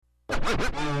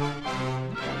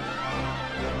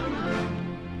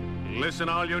Listen,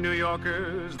 all you New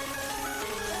Yorkers.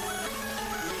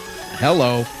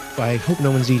 Hello. I hope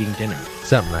no one's eating dinner.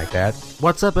 Something like that.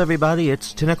 What's up, everybody?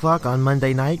 It's 10 o'clock on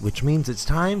Monday night, which means it's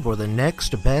time for the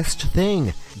next best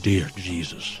thing. Dear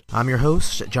Jesus. I'm your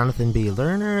host, Jonathan B.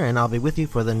 Lerner, and I'll be with you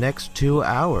for the next 2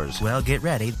 hours. Well, get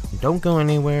ready. Don't go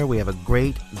anywhere. We have a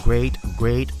great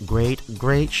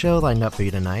show lined up for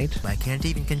you tonight. I can't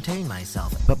even contain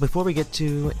myself. But before we get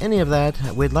to any of that,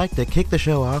 we'd like to kick the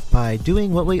show off by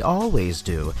doing what we always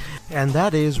do, and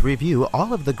that is review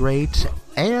all of the great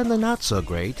and the not so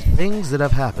great things that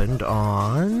have happened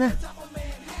on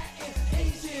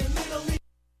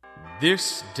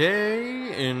This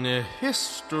Day in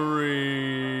History.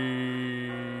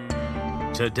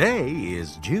 Today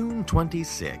is June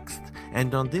 26th,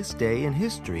 and on this day in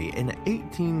history, in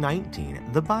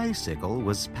 1819, the bicycle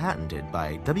was patented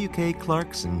by W.K.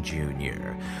 Clarkson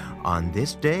Jr. On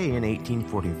this day in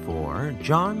 1844,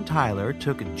 John Tyler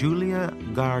took Julia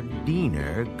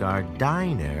Gardiner,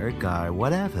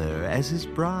 whatever, as his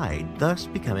bride, thus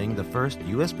becoming the first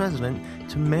U.S. president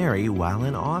to marry while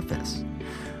in office.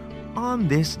 On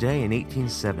this day in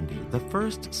 1870, the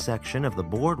first section of the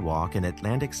boardwalk in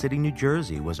Atlantic City, New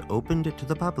Jersey was opened to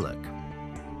the public.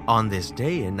 On this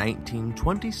day in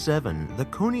 1927, the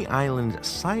Coney Island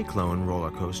Cyclone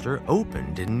roller coaster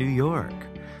opened in New York.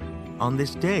 On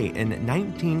this day in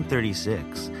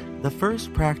 1936, the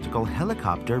first practical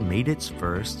helicopter made its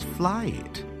first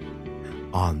flight.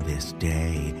 On this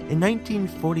day, in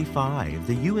 1945,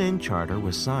 the UN Charter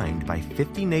was signed by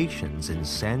 50 nations in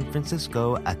San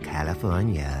Francisco,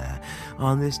 California.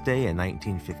 On this day in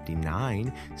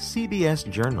 1959, CBS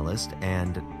journalist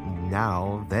and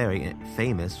now very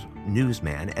famous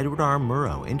newsman Edward R.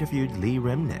 Murrow interviewed Lee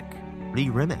Remick.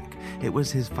 It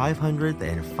was his 500th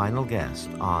and final guest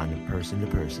on Person to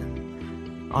Person.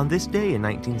 On this day in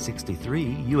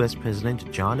 1963, U.S.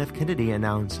 President John F. Kennedy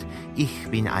announced,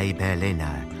 Ich bin ein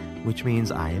Berliner, which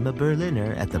means I am a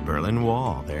Berliner at the Berlin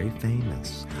Wall, very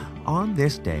famous. On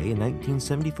this day in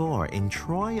 1974, in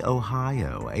Troy,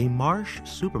 Ohio, a Marsh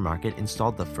supermarket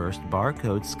installed the first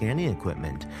barcode scanning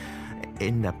equipment.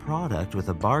 In a product with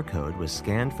a barcode was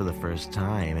scanned for the first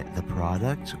time, the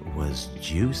product was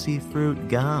juicy fruit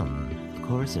gum. Of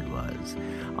course it was.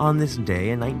 On this day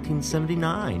in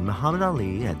 1979, Muhammad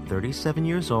Ali, at 37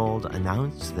 years old,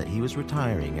 announced that he was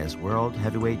retiring as World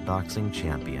Heavyweight Boxing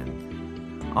Champion.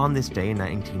 On this day in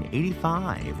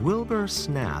 1985, Wilbur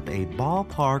Snap, a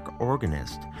ballpark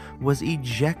organist, was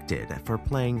ejected for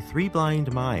playing Three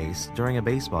Blind Mice during a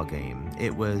baseball game.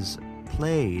 It was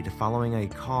played following a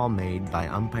call made by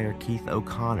umpire Keith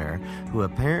O'Connor, who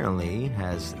apparently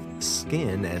has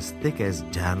skin as thick as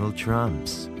Donald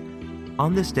Trump's.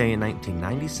 On this day in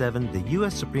 1997, the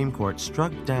U.S. Supreme Court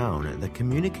struck down the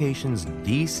Communications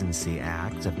Decency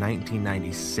Act of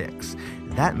 1996.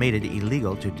 That made it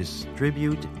illegal to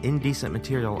distribute indecent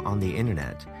material on the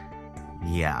internet.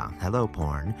 Yeah, hello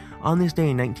porn. On this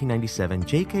day in 1997,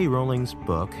 J.K. Rowling's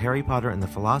book, Harry Potter and the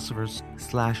Philosopher's /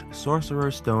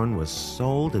 Sorcerer's Stone, was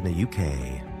sold in the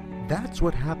UK. That's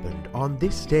what happened on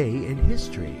this day in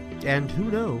history. And who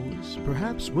knows,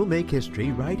 perhaps we'll make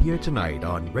history right here tonight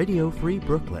on Radio Free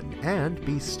Brooklyn and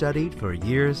be studied for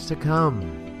years to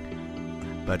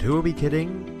come. But who are we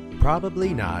kidding?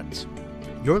 Probably not.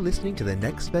 You're listening to The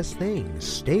Next Best Thing.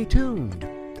 Stay tuned.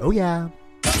 Oh yeah.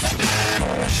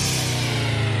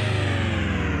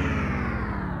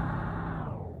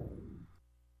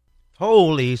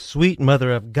 Holy sweet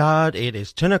mother of God, it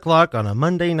is 10 o'clock on a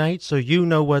Monday night, so you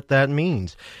know what that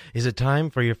means. Is it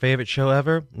time for your favorite show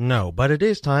ever? No, but it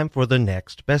is time for The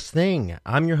Next Best Thing.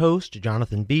 I'm your host,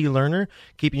 Jonathan B. Lerner,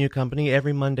 keeping you company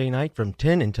every Monday night from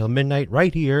 10 until midnight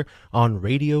right here on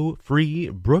Radio Free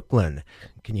Brooklyn.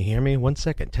 Can you hear me? 1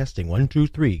 second. Testing. 1, 2,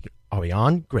 3. Are we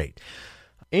on? Great.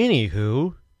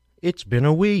 Anywho, it's been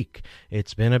a week.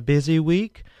 It's been a busy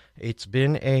week. It's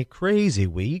been a crazy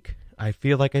week. I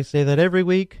feel like I say that every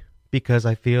week because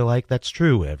I feel like that's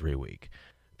true every week.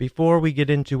 Before we get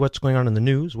into what's going on in the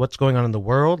news, what's going on in the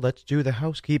world, let's do the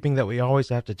housekeeping that we always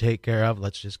have to take care of.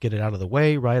 Let's just get it out of the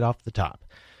way right off the top.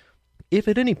 If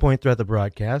at any point throughout the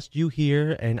broadcast you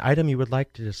hear an item you would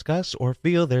like to discuss or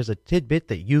feel there's a tidbit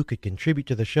that you could contribute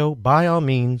to the show, by all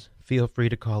means, feel free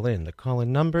to call in. The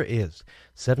call-in number is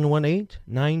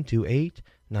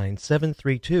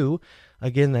 718-928-9732.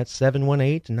 Again, that's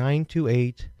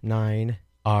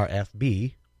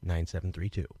 718-928-9RFB,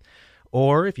 9732.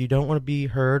 Or if you don't want to be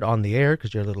heard on the air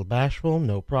because you're a little bashful,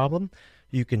 no problem.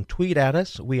 You can tweet at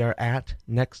us. We are at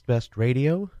Next Best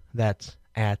Radio. That's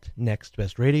at Next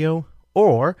Best Radio.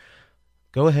 Or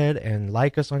go ahead and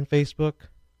like us on Facebook,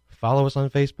 follow us on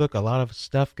Facebook. A lot of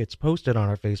stuff gets posted on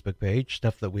our Facebook page,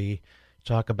 stuff that we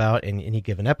talk about in any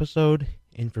given episode,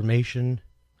 information,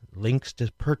 links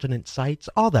to pertinent sites,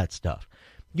 all that stuff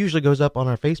usually goes up on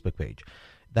our Facebook page.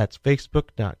 That's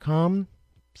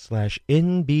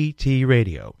facebook.com/NBT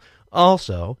Radio.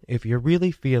 Also, if you're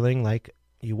really feeling like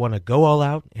you want to go all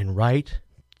out and write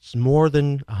more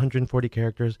than 140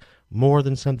 characters, more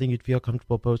than something you'd feel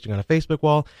comfortable posting on a Facebook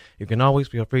wall, you can always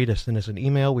feel free to send us an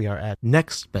email. We are at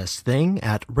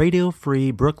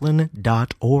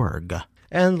nextbestthing@radiofreebrooklyn.org.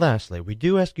 And lastly, we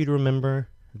do ask you to remember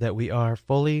that we are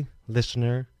fully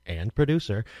listener and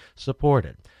producer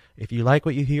supported. If you like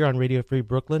what you hear on Radio Free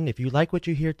Brooklyn, if you like what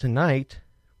you hear tonight,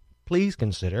 please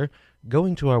consider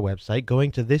going to our website,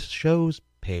 going to this show's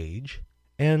page,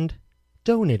 and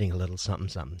donating a little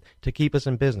something to keep us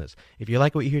in business. If you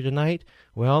like what you hear tonight,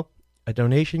 well, a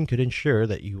donation could ensure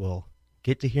that you will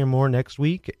get to hear more next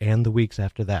week and the weeks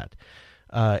after that.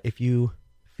 If you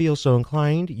feel so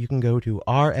inclined, you can go to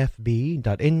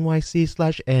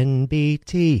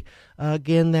rfb.nyc/nbt.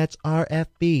 Again, that's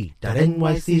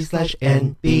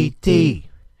rfb.nyc/nbt.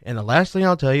 And the last thing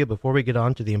I'll tell you before we get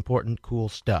on to the important, cool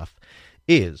stuff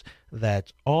is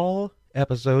that all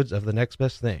episodes of The Next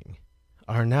Best Thing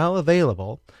are now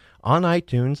available on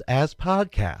iTunes as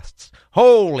podcasts.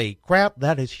 Holy crap,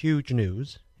 that is huge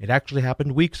news. It actually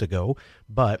happened weeks ago,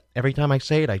 but every time I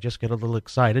say it, I just get a little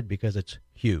excited because it's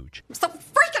huge. I'm so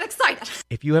freaking excited!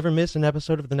 If you ever miss an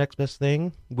episode of The Next Best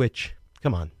Thing, which,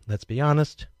 come on, let's be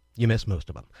honest, you miss most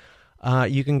of them,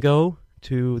 you can go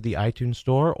to the iTunes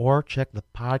store or check the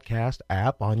podcast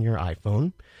app on your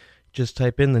iPhone. Just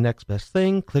type in The Next Best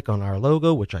Thing, click on our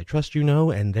logo, which I trust you know,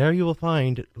 and there you will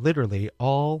find literally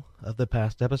all of the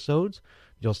past episodes.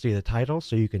 You'll see the title,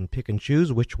 so you can pick and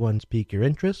choose which ones pique your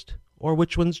interest, or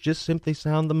which ones just simply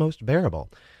sound the most bearable.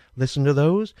 Listen to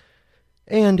those,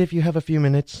 and if you have a few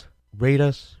minutes, rate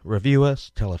us, review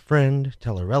us, tell a friend,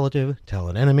 tell a relative, tell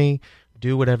an enemy,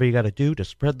 do whatever you got to do to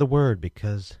spread the word,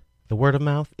 because the word of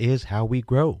mouth is how we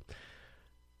grow.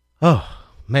 Oh,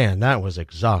 man, that was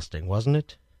exhausting, wasn't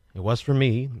it? It was for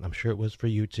me. I'm sure it was for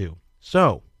you, too.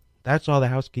 So, that's all the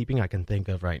housekeeping I can think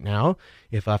of right now.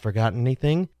 If I've forgotten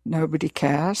anything... Nobody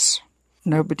cares.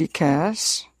 Nobody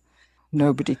cares.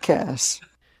 Nobody cares.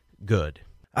 Good.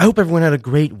 I hope everyone had a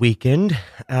great weekend.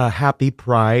 Happy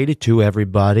Pride to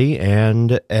everybody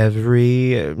and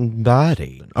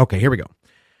everybody. Okay, here we go.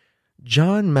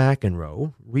 John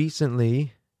McEnroe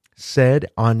recently said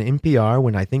on NPR,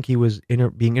 when I think he was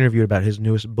being interviewed about his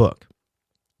newest book,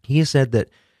 he said that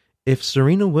if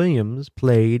Serena Williams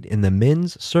played in the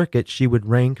men's circuit, she would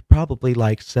rank probably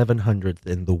like 700th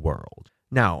in the world.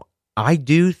 Now, I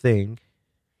do think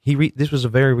this was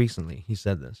very recently he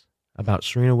said this about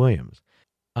Serena Williams.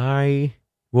 I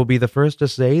will be the first to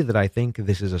say that I think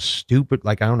this is a stupid,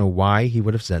 I don't know why he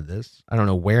would have said this. I don't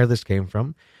know where this came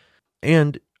from.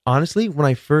 And honestly, when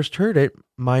I first heard it,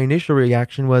 my initial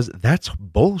reaction was, that's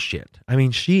bullshit. I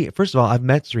mean, first of all, I've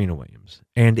met Serena Williams,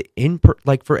 and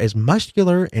for as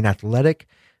muscular and athletic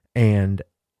and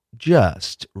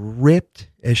just ripped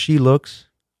as she looks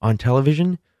on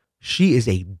television, she is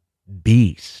a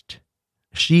beast.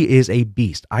 She is a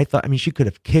beast. She could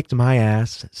have kicked my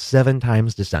ass 7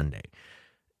 times to Sunday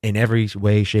in every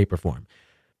way, shape, or form.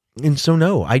 And so,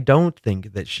 no, I don't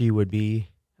think that she would be,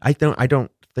 I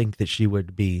don't think that she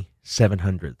would be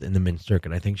 700th in the men's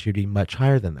circuit. I think she'd be much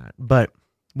higher than that. But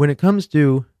when it comes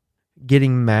to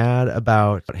getting mad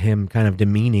about him kind of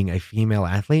demeaning a female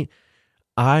athlete,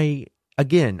 I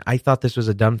thought this was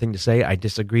a dumb thing to say. I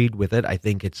disagreed with it. I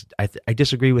think I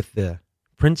disagree with the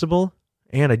principle,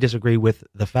 and I disagree with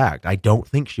the fact. I don't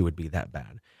think she would be that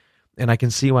bad. And I can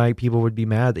see why people would be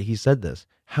mad that he said this.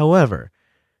 However,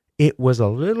 it was a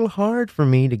little hard for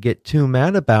me to get too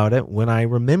mad about it when I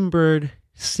remembered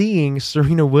seeing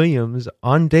Serena Williams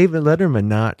on David Letterman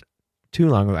not too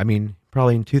long ago. I mean,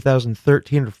 probably in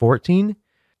 2013 or 14.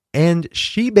 And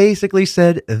she basically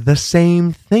said the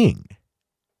same thing.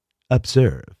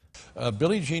 Observe.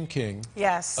 Billie Jean King.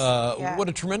 Yes. What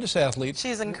a tremendous athlete.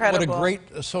 She's incredible. What a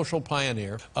great social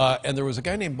pioneer. And there was a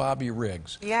guy named Bobby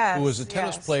Riggs, who was a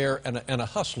tennis player and a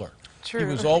hustler. True. He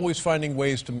was always finding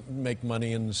ways to make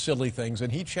money and silly things,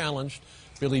 and he challenged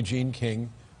Billie Jean King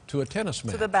to a tennis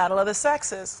match. To the battle of the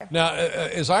sexes. Now,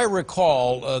 as I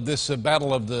recall, this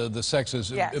battle of the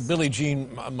sexes, Billie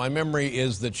Jean, my memory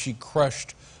is that she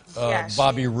crushed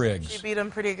Bobby Riggs. She beat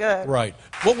him pretty good. Right.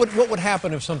 What would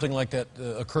happen if something like that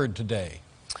occurred today?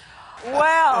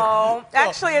 Well,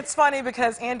 actually, it's funny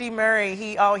because Andy Murray,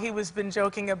 he was been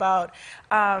joking about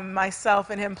myself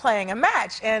and him playing a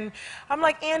match, and I'm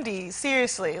like, Andy,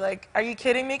 seriously, like, are you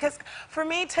kidding me? Because for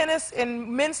me, tennis and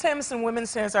men's tennis and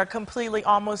women's tennis are completely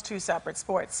almost two separate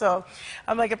sports. So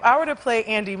I'm like, if I were to play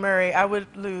Andy Murray, I would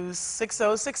lose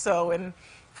 6-0, 6-0 in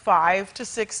 5 to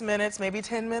 6 minutes, maybe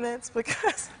 10 minutes,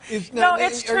 because it's true.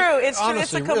 It's true.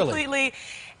 It's a completely. Really?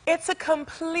 It's a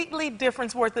completely different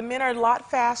sport. The men are a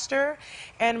lot faster,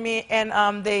 and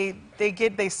they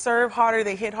serve harder,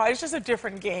 they hit harder. It's just a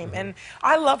different game, and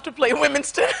I love to play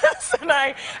women's tennis, and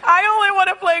I only want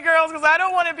to play girls because I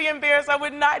don't want to be embarrassed. I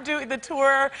would not do the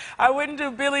tour. I wouldn't do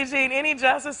Billie Jean any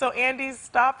justice. So Andy,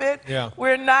 stop it. Yeah.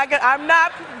 I'm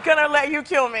not gonna let you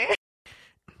kill me.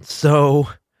 So,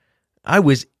 I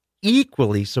was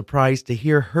equally surprised to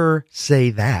hear her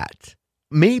say that.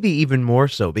 Maybe even more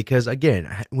so because,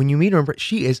 again, when you meet her,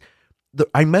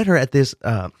 I met her at this,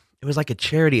 it was like a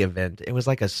charity event. It was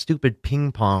like a stupid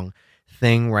ping pong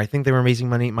thing where I think they were raising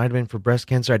money. It might have been for breast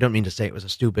cancer. I don't mean to say it was a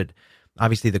stupid,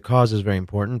 obviously the cause is very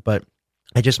important, but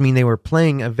I just mean they were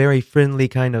playing a very friendly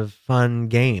kind of fun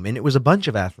game. And it was a bunch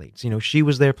of athletes. You know, she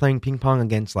was there playing ping pong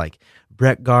against like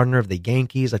Brett Gardner of the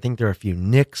Yankees. I think there are a few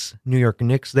New York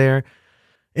Knicks there.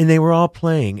 And they were all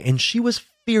playing, and she was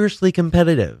fiercely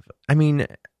competitive. I mean,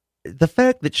 the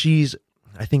fact that she's,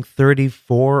 I think,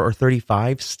 34 or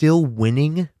 35, still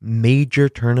winning major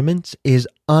tournaments is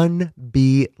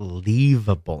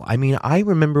unbelievable. I mean, I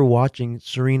remember watching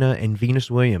Serena and Venus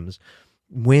Williams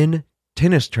win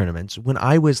tennis tournaments when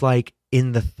I was like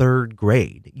in the 3rd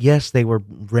grade. Yes, they were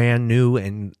brand new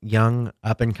and young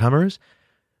up-and-comers,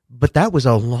 but that was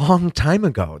a long time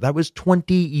ago. That was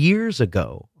 20 years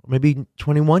ago. Maybe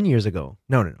 21 years ago.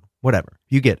 No, whatever.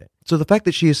 You get it. So the fact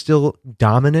that she is still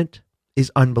dominant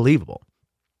is unbelievable.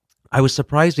 I was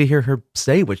surprised to hear her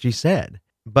say what she said,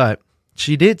 but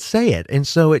she did say it. And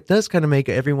so it does kind of make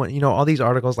everyone, you know, all these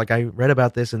articles, like I read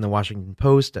about this in the Washington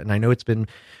Post, and I know it's been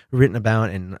written about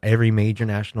in every major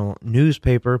national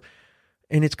newspaper.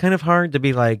 And it's kind of hard to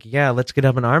be like, yeah, let's get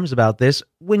up in arms about this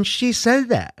when she said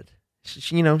that.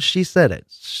 She said it.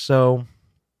 So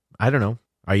I don't know.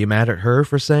 Are you mad at her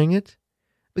for saying it?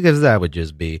 Because that would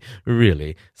just be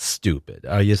really stupid.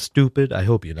 Are you stupid? I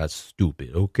hope you're not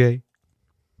stupid, okay?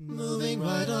 Moving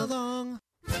right along.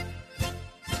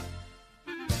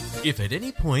 If at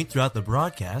any point throughout the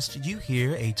broadcast you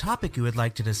hear a topic you would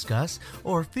like to discuss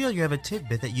or feel you have a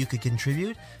tidbit that you could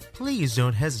contribute, please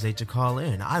don't hesitate to call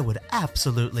in. I would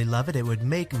absolutely love it. It would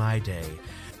make my day.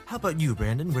 How about you,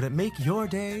 Brandon? Would it make your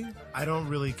day? I don't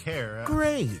really care.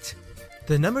 Great.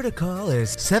 The number to call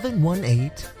is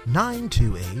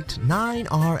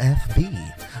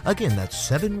 718-928-9RFB. Again, that's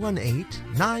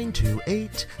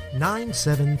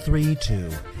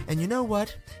 718-928-9732. And you know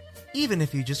what? Even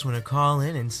if you just want to call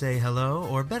in and say hello,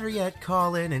 or better yet,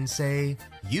 call in and say,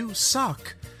 you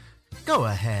suck, go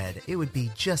ahead. It would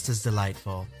be just as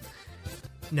delightful.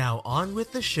 Now on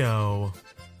with the show.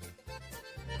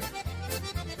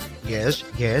 Yes,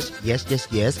 and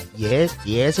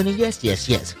a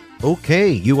yes. Okay,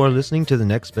 you are listening to The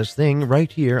Next Best Thing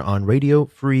right here on Radio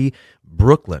Free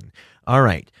Brooklyn. All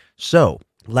right, so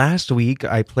last week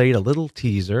I played a little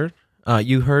teaser.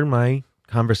 You heard my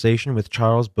conversation with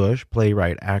Charles Bush,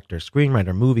 playwright, actor,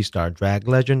 screenwriter, movie star, drag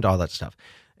legend, all that stuff.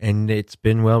 And it's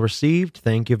been well received.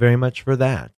 Thank you very much for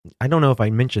that. I don't know if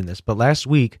I mentioned this, but last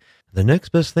week, The Next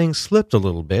Best Thing slipped a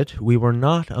little bit. We were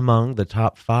not among the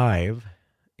top 5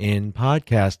 in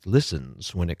podcast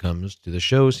listens when it comes to the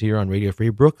shows here on Radio Free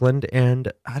Brooklyn,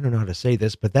 and I don't know how to say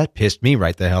this, but that pissed me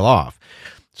right the hell off.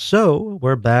 So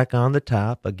we're back on the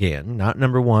top again, not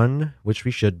number 1, which we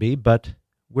should be, but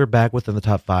we're back within the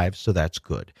top 5, so that's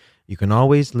good. You can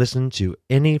always listen to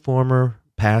any former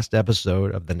past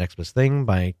episode of The Next Best Thing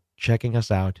by checking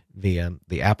us out via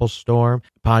the Apple Store,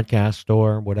 Podcast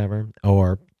Store, whatever,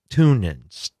 or TuneIn,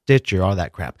 Stitcher, all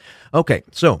that crap. Okay,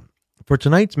 so for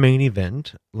tonight's main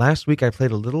event, last week I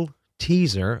played a little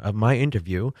teaser of my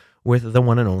interview with the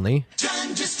one and only John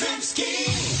Jastremski.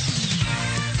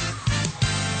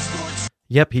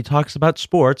 Yep, he talks about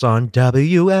sports on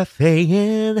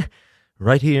WFAN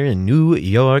right here in New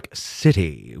York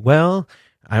City. Well,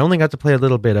 I only got to play a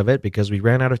little bit of it because we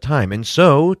ran out of time. And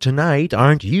so tonight,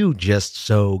 aren't you just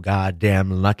so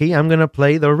goddamn lucky? I'm going to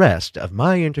play the rest of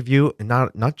my interview,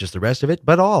 not just the rest of it,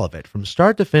 but all of it, from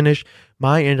start to finish,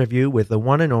 my interview with the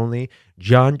one and only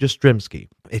John Jastremski.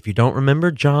 If you don't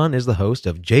remember, John is the host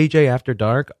of JJ After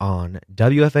Dark on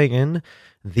WFAN,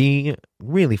 the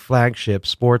really flagship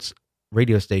sports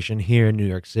radio station here in New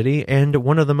York City, and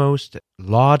one of the most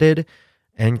lauded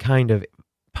and kind of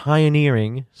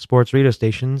pioneering sports radio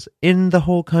stations in the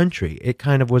whole country. It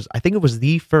kind of was, I think it was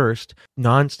the first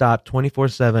nonstop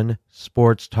 24/7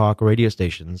 sports talk radio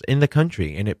stations in the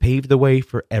country, and it paved the way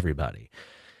for everybody.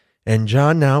 And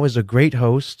John now is a great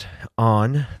host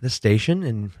on the station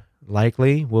and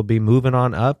likely will be moving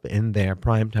on up in their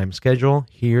primetime schedule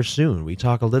here soon. We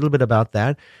talk a little bit about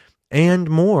that and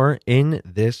more in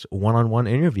this one-on-one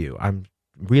interview. I'm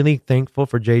really thankful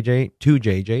to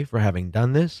JJ for having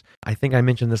done this. I think I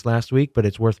mentioned this last week, but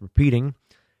it's worth repeating.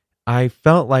 I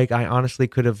felt like I honestly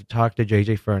could have talked to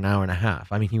JJ for an hour and a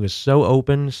half. I mean, he was so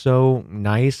open, so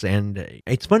nice, and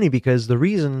it's funny because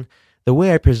the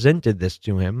way I presented this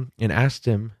to him and asked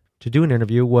him to do an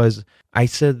interview was I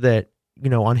said that,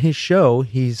 on his show,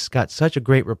 he's got such a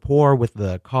great rapport with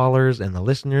the callers and the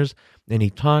listeners, and he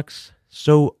talks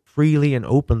so freely and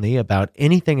openly about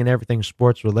anything and everything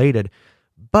sports related.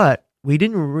 But we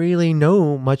didn't really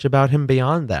know much about him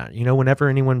beyond that. Whenever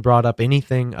anyone brought up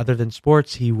anything other than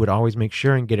sports, he would always make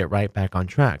sure and get it right back on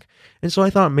track. And so I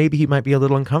thought maybe he might be a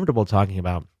little uncomfortable talking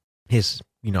about his,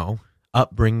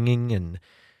 upbringing and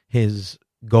his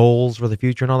goals for the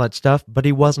future and all that stuff, but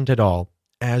he wasn't at all,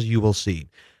 as you will see.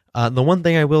 The one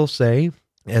thing I will say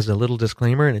as a little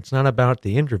disclaimer, and it's not about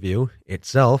the interview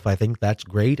itself, I think that's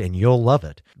great and you'll love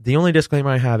it. The only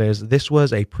disclaimer I have is this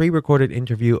was a pre-recorded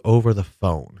interview over the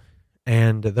phone,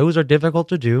 and those are difficult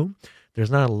to do.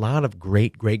 There's not a lot of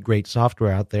great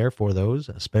software out there for those,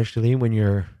 especially when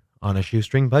you're on a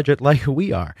shoestring budget like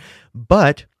we are.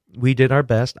 But we did our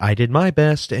best. I did my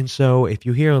best, and so if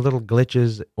you hear little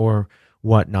glitches or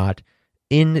whatnot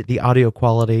in the audio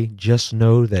quality, just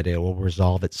know that it will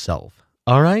resolve itself.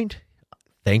 All right?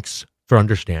 Thanks for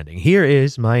understanding. Here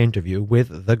is my interview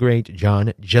with the great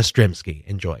John Jastremski.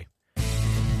 Enjoy.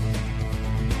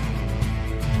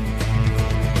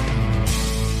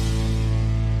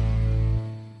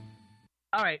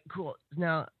 All right, cool.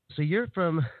 Now, so you're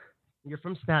from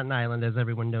Staten Island, as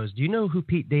everyone knows. Do you know who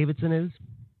Pete Davidson is?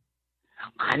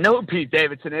 I know who Pete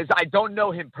Davidson is. I don't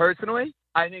know him personally.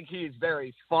 I think he's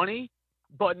very funny.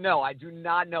 But no, I do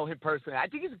not know him personally. I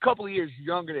think he's a couple of years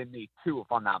younger than me, too,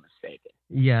 if I'm not mistaken.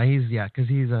 Yeah, because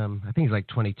he's I think he's like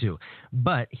 22.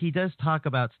 But he does talk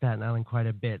about Staten Island quite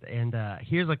a bit. And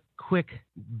here's a quick,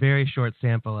 very short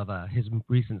sample of his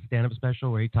recent stand-up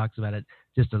special where he talks about it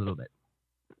just a little bit.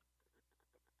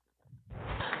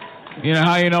 You know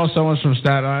how you know someone's from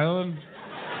Staten Island?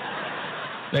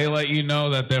 They let you know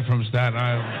that they're from Staten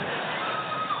Island.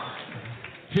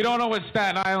 If you don't know what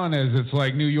Staten Island is, it's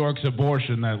like New York's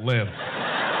abortion that lived.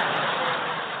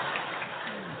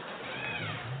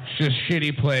 It's just a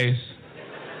shitty place.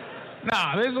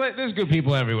 Nah, there's good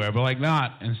people everywhere, but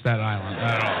not in Staten Island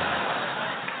at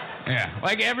all. Yeah,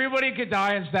 everybody could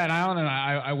die in Staten Island, and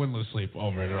I wouldn't lose sleep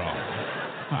over it at all.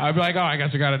 I'd be like, I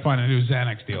guess I got to find a new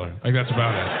Xanax dealer. That's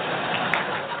about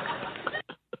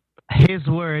it. His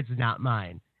words, not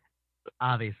mine.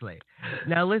 Obviously.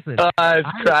 Now, listen. It's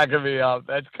cracking me up.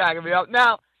 That's cracking me up.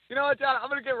 Now, you know what, John? I'm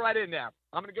going to get right in there.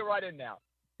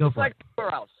 Go for it.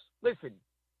 Where else? Listen,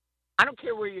 I don't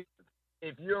care where you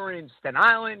if you're in Staten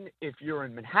Island, if you're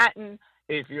in Manhattan,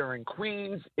 if you're in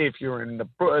Queens, if you're in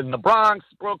the Bronx,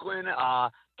 Brooklyn,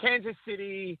 Kansas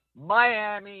City,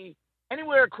 Miami,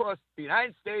 anywhere across the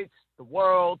United States, the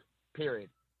world, period.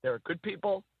 There are good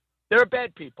people. There are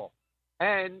bad people.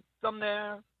 And some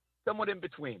there, somewhat in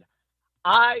between.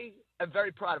 I am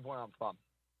very proud of where I'm from.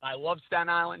 I love Staten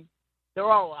Island. There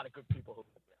are a lot of good people who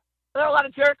live there. There are a lot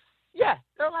of jerks. Yeah,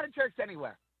 there are a lot of jerks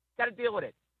anywhere. Got to deal with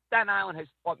it. Staten Island has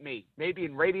taught me, maybe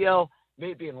in radio,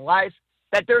 maybe in life,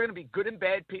 that there are going to be good and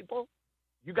bad people.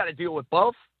 You got to deal with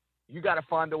both. You got to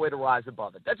find a way to rise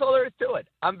above it. That's all there is to it.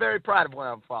 I'm very proud of where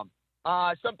I'm from.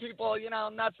 Some people,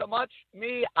 not so much.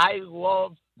 Me, I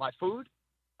love my food.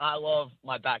 I love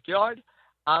my backyard.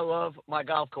 I love my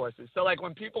golf courses. So,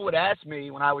 when people would ask me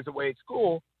when I was away at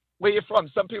school, where you from?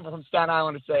 Some people from Staten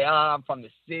Island would say, I'm from the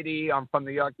city. I'm from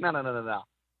New York. No.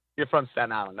 You're from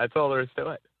Staten Island. That's all there is to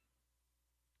it.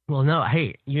 Well, no,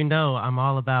 hey, I'm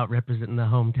all about representing the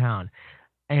hometown.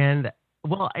 And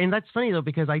that's funny, though,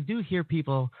 because I do hear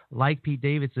people like Pete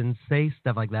Davidson say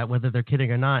stuff like that, whether they're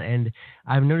kidding or not. And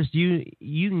I've noticed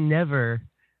you never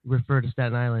refer to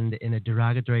Staten Island in a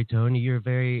derogatory tone. You're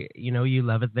very, you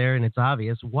love it there, and it's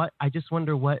obvious. I just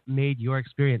wonder what made your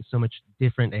experience so much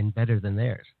different and better than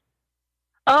theirs.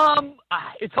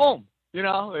 It's home.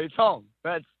 It's home.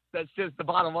 That's just the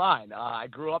bottom line. I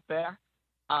grew up there.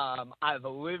 I've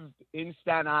lived in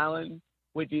Staten Island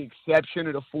with the exception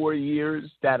of the 4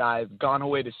 years that I've gone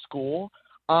away to school.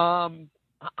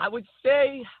 I would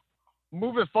say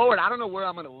moving forward, I don't know where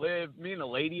I'm going to live. Me and the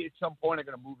lady at some point are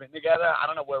going to move in together. I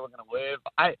don't know where we're going to live.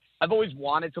 I've always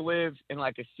wanted to live in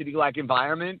like a city-like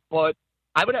environment, but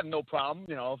I would have no problem,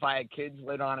 if I had kids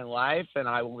later on in life and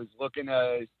I was looking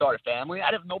to start a family,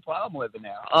 I'd have no problem living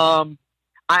there.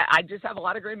 I just have a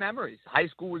lot of great memories. High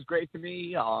school was great to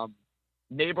me.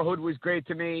 Neighborhood was great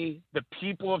to me. The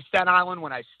people of Staten Island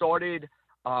when I started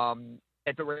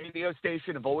at the radio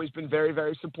station have always been very,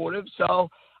 very supportive. So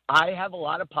I have a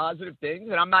lot of positive things,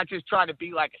 and I'm not just trying to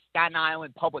be like a Staten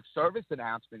Island public service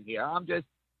announcement here. I'm just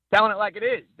telling it like it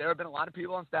is. There have been a lot of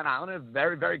people on Staten Island who are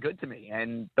very, very good to me,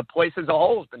 and the place as a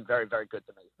whole has been very, very good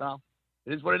to me. So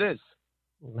it is what it is.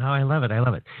 No, I love it. I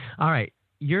love it. All right.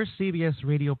 Your CBS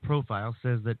radio profile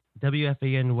says that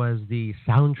WFAN was the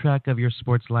soundtrack of your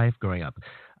sports life growing up.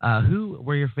 Who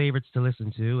were your favorites to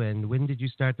listen to, and when did you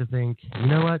start to think, you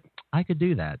know what, I could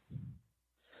do that?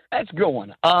 That's a good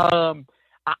one.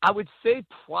 I would say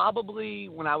probably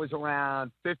when I was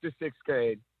around 5th or 6th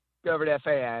grade, discovered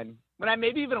FAN. When I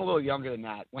maybe even a little younger than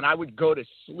that, when I would go to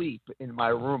sleep in my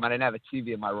room, I didn't have a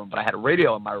TV in my room, but I had a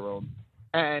radio in my room.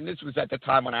 And this was at the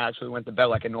time when I actually went to bed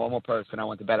like a normal person. I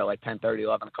went to bed at like 10:30,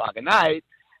 11 o'clock at night,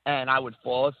 and I would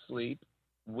fall asleep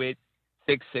with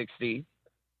 660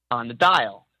 on the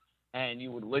dial. And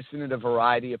you would listen to the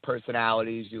variety of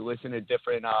personalities. You listen to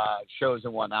different shows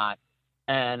and whatnot.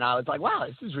 And I was like, wow,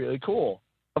 this is really cool.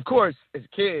 Of course, as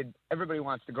a kid, everybody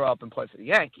wants to grow up and play for the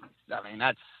Yankees. I mean,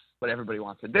 that's what everybody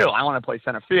wants to do. I want to play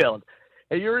center field.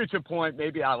 And you reach a point,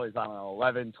 maybe I was,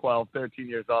 11, 12, 13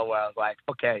 years old, where I was like,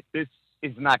 okay, this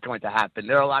is not going to happen.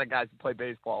 There are a lot of guys who play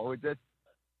baseball who are just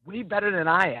way better than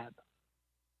I am.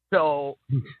 So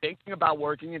thinking about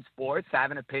working in sports,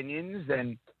 having opinions,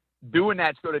 and doing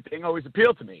that sort of thing always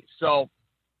appealed to me. So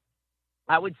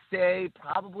I would say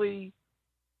probably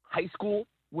high school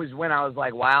was when I was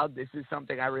like, wow, this is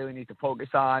something I really need to focus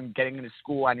on. Getting into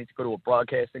school, I need to go to a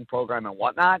broadcasting program and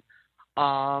whatnot.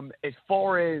 As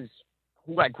far as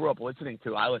who I grew up listening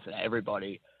to, I listen to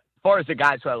everybody. As far as the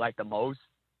guys who I like the most,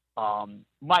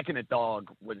 Mike and the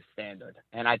Dog were the standard.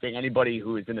 And I think anybody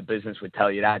who is in the business would tell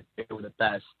you that. They were the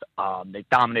best. They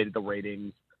dominated the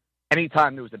ratings.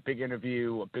 Anytime there was a big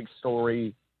interview, a big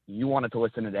story, you wanted to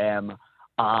listen to them.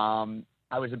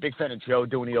 I was a big fan of Joe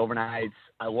doing the overnights.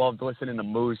 I loved listening to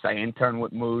Moose. I interned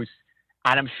with Moose,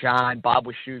 Adam Shine, Bob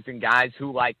Wischusen, guys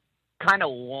who kind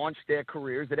of launched their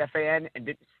careers at FAN and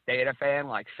didn't stay at FAN.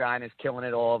 Like Shine is killing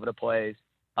it all over the place.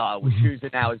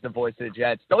 Wischusen now is the voice of the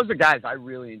Jets. Those are guys I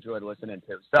really enjoyed listening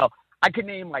to. So I could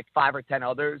name like 5 or 10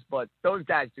 others, but those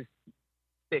guys just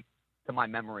stick to my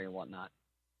memory and whatnot.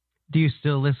 Do you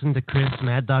still listen to Chris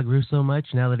Mad Dog Russo much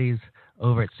now that he's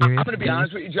over at Sirius? I'm going to be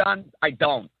honest with you, John. I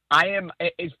don't.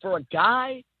 It's for a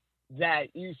guy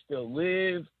that used to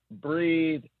live,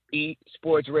 breathe, eat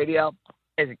sports radio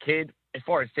as a kid, as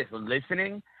far as just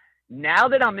listening. Now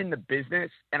that I'm in the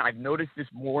business, and I've noticed this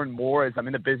more and more as I'm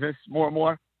in the business more and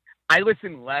more, I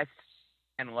listen less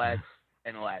and less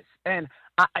and less. And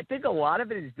I think a lot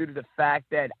of it is due to the fact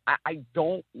that I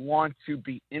don't want to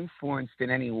be influenced in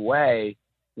any way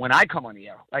when I come on the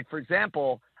air. Like, for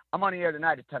example, I'm on the air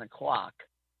tonight at 10 o'clock.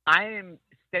 I am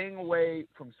staying away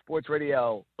from sports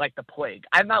radio like the plague.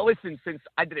 I've not listened since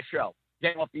I did a show,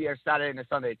 getting off the air Saturday and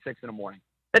Sunday at 6 in the morning.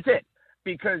 That's it.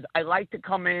 Because I like to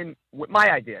come in with my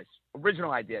ideas,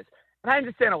 original ideas. And I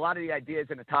understand a lot of the ideas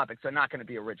and the topics are not going to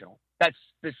be original. That's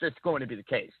just going to be the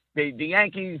case. The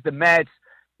Yankees, the Mets,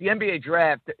 the NBA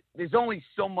draft, there's only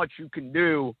so much you can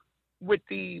do with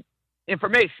the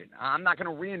information. I'm not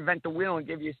going to reinvent the wheel and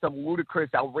give you some ludicrous,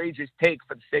 outrageous take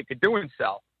for the sake of doing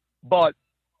so. But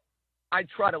I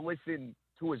try to listen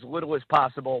to as little as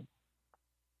possible.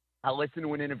 I'll listen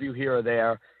to an interview here or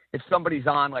there. If somebody's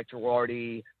on like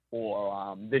Girardi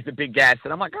or there's a big guest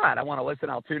and I'm like, God, I want to listen,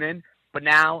 I'll tune in. But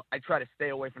now I try to stay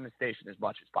away from the station as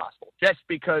much as possible, just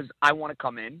because I want to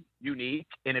come in unique,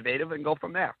 innovative, and go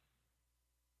from there.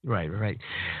 Right.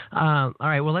 All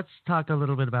right. Well, let's talk a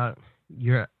little bit about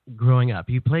your growing up.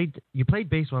 You played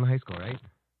baseball in high school, right?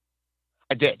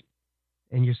 I did.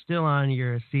 And you're still on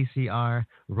your CCR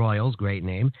Royals, great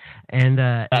name. And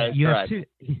you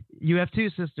have two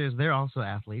sisters. They're also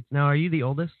athletes. Now, are you the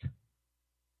oldest?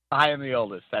 I am the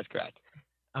oldest. That's correct.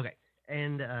 Okay.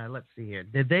 And let's see here.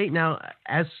 Did they now,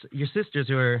 as your sisters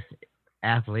who are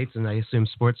athletes and I assume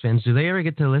sports fans, do they ever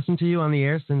get to listen to you on the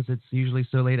air since it's usually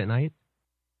so late at night?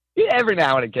 Yeah, every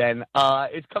now and again.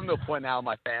 It's come to a point now in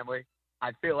my family.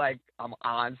 I feel like I'm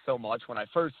on so much. When I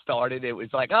first started, it was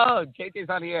like, oh, JJ's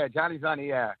on the air, Johnny's on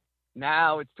the air.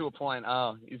 Now it's to a point,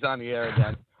 oh, he's on the air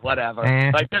again. Whatever.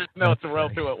 Like, there's no thrill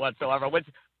to it whatsoever, which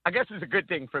I guess is a good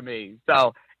thing for me.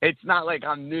 So It's not like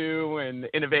I'm new and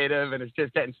innovative and it's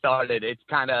just getting started. It's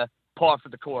kind of par for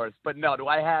the course. But no, do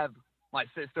I have my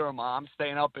sister or mom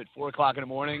staying up at 4 o'clock in the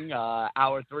morning,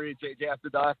 hour 3, JJ After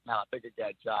Dark? No, think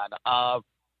again, John.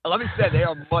 Let me say, they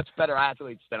are much better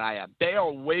athletes than I am. They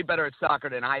are way better at soccer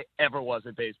than I ever was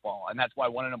at baseball, and that's why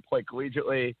one of them played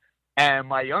collegiately. And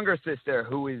my younger sister,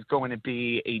 who is going to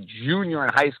be a junior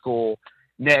in high school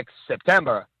next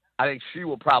September, I think she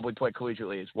will probably play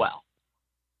collegiately as well.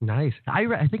 Nice.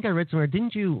 I think I read somewhere,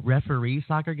 didn't you referee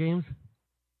soccer games?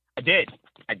 I did.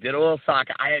 I did a little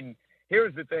soccer.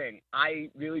 Here's the thing. I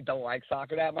really don't like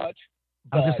soccer that much.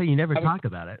 I was going to say, you never talk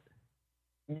about it.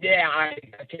 Yeah, I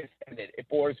can't stand it. It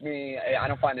bores me. I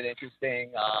don't find it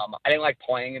interesting. I didn't like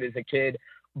playing it as a kid,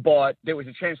 but there was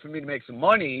a chance for me to make some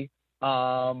money, when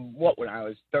I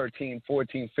was 13,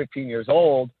 14, 15 years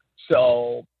old.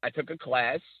 So I took a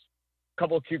class. A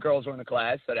couple of cute girls were in the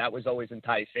class, so that was always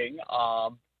enticing.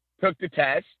 Took the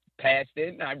test, passed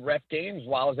it, and I ref games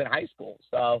while I was in high school.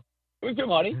 So it was good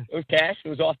money. It was cash. It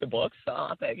was off the books, so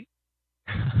I'll take it.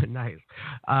 Nice.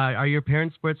 Are your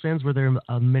parents sports fans? Were there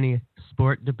many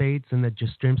sport debates in the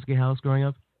Jastremski house growing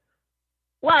up?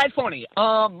 Well, it's funny.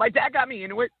 My dad got me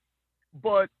into it,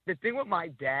 but the thing with my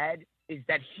dad is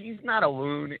that he's not a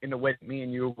loon in the way that me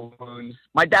and you are loons.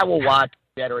 My dad will watch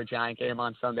a Giant game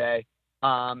on Sunday.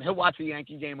 He'll watch a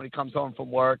Yankee game when he comes home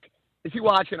from work. Is he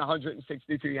watching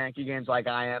 162 Yankee games like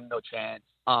I am? No chance.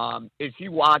 Is he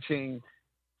watching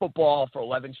football for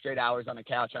 11 straight hours on the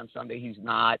couch on Sunday? He's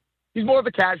not. He's more of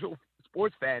a casual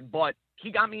sports fan, but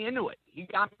he got me into it. He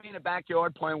got me in the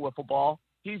backyard playing wiffle ball.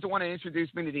 He's the one that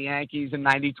introduced me to the Yankees in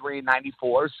 93 and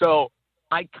 94. So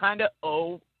I kind of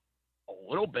owe a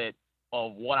little bit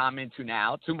of what I'm into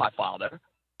now to my father.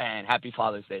 And happy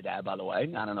Father's Day, Dad, by the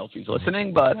way. I don't know if he's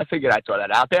listening, but I figured I'd throw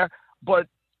that out there. But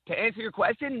to answer your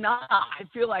question, I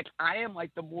feel like I am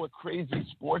like the more crazy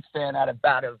sports fan out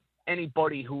of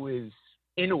anybody who is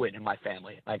into it in my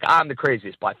family. Like, I'm the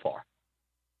craziest by far.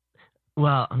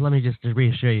 Well, let me just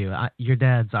reassure you, your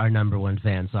dad's our number one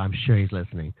fan, so I'm sure he's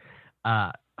listening.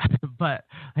 But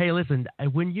hey, listen,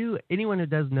 anyone who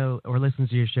does know or listens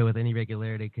to your show with any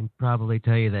regularity can probably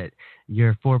tell you that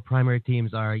your 4 primary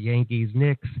teams are Yankees,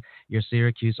 Knicks, your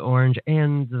Syracuse Orange,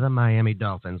 and the Miami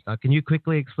Dolphins. Now, can you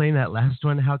quickly explain that last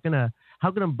one? How can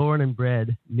a born and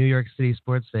bred New York City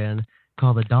sports fan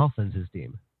call the Dolphins his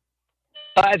team?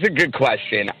 That's a good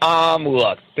question.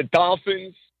 Look, the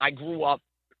Dolphins, I grew up.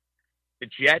 The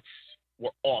Jets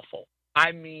were awful.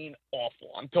 I mean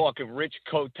awful. I'm talking Rich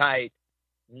Kotite,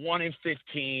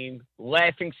 1-15,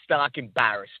 laughing stock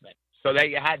embarrassment. So there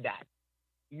you had that.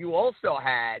 You also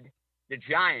had the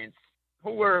Giants,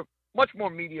 who were much more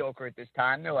mediocre at this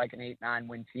time. They're like an 8-9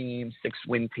 win team,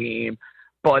 6-win team.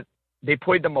 But they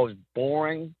played the most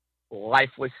boring,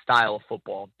 lifeless style of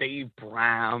football. Dave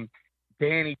Brown,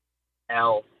 Danny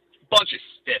L, bunch of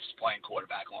stiffs playing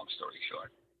quarterback, long story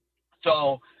short.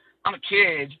 So I'm a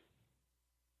kid.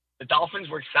 The Dolphins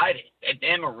were exciting. They had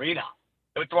Dan Marino.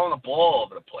 They were throwing the ball all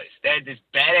over the place. They had this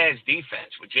badass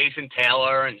defense with Jason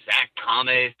Taylor and Zach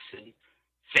Thomas and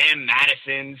Sam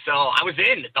Madison. So I was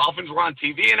in. The Dolphins were on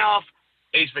TV enough.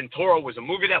 Ace Ventura was a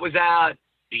movie that was out.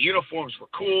 The uniforms were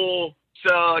cool.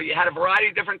 So you had a variety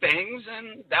of different things,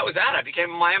 and that was that. I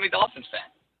became a Miami Dolphins fan.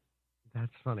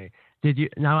 That's funny.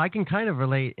 Now I can kind of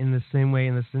relate in the same way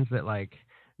in the sense that, like,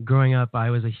 growing up, I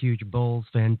was a huge Bulls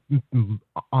fan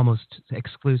almost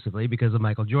exclusively because of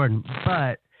Michael Jordan,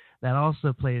 but that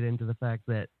also played into the fact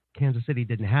that Kansas City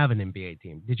didn't have an NBA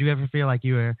team. Did you ever feel like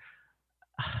you were,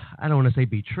 I don't want to say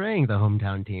betraying the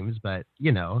hometown teams, but,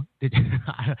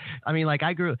 I mean, like,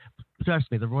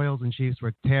 trust me, the Royals and Chiefs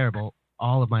were terrible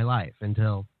all of my life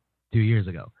until 2 years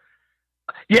ago.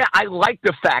 Yeah, I like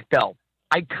the fact, though.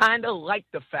 I kind of like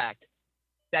the fact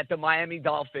that the Miami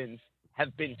Dolphins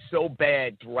have been so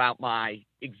bad throughout my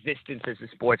existence as a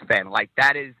sports fan. Like,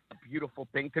 that is a beautiful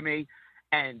thing to me.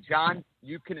 And, John,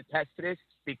 you can attest to this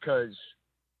because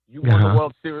you won the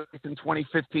World Series in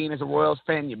 2015 as a Royals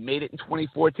fan. You made it in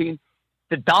 2014.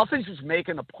 The Dolphins just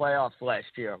making the playoffs last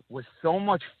year was so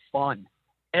much fun.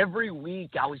 Every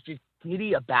week I was just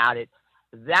giddy about it.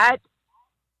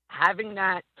 Having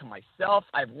that to myself,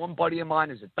 I have one buddy of mine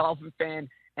who's a Dolphin fan,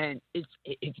 and it's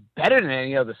better than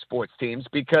any other sports teams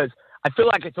because I feel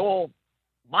like it's all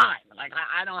mine. Like,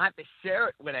 I don't have to share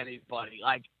it with anybody.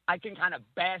 Like, I can kind of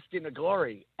bask in the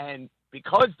glory. And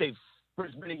because they've, for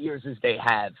as many years as they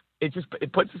have, it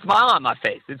puts a smile on my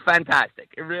face. It's fantastic.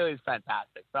 It really is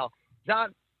fantastic. So,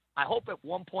 John, I hope at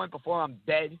one point before I'm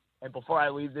dead and before I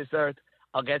leave this earth,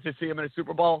 I'll get to see them in a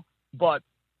Super Bowl. But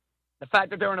the fact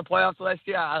that they're in the playoffs last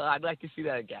year, I'd like to see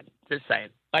that again. Just saying.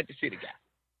 I'd like to see it again.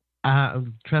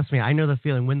 Trust me, I know the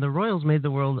feeling. When the Royals made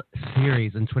the World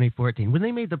Series in 2014, when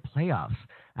they made the playoffs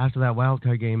after that wild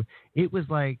card game, it was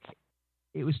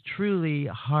truly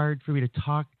hard for me to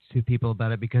talk to people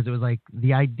about it because it was like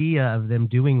the idea of them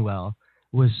doing well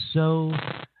was so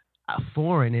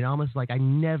foreign and almost like I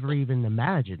never even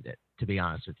imagined it, to be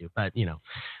honest with you. But,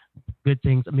 good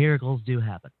things, miracles do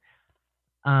happen.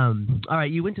 All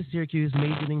right, you went to Syracuse,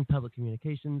 majoring in public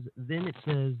communications. Then it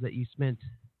says that you spent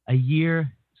a year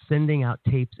sending out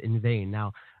tapes in vain.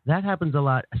 Now, that happens a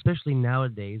lot, especially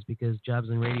nowadays, because jobs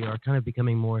in radio are kind of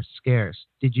becoming more scarce.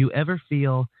 Did you ever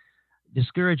feel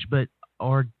discouraged,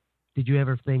 or did you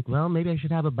ever think, well, maybe I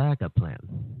should have a backup plan?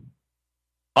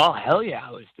 Oh, hell yeah,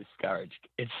 I was discouraged.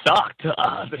 It sucked.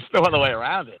 There's no other way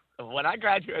around it. When I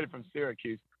graduated from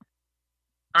Syracuse,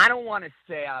 I don't want to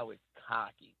say I was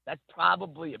cocky. That's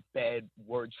probably a bad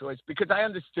word choice because I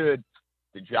understood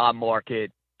the job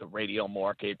market, the radio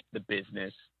market, the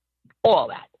business, all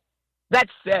that. That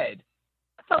said,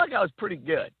 I felt like I was pretty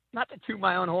good. Not to toot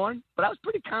my own horn, but I was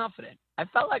pretty confident. I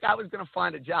felt like I was going to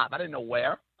find a job. I didn't know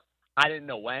where. I didn't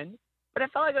know when. But I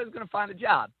felt like I was going to find a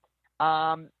job.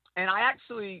 And I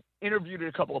actually interviewed at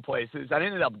a couple of places. I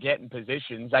ended up getting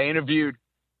positions. I interviewed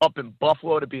up in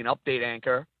Buffalo to be an update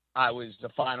anchor. I was a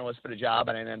finalist for the job.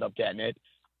 I didn't end up getting it.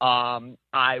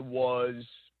 I was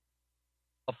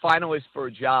a finalist for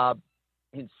a job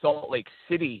in Salt Lake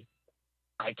City.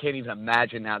 I can't even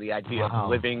imagine now the idea of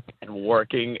living and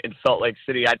working in Salt Lake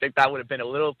City. I think that would have been a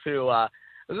little too,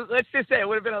 let's just say it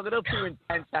would have been a little too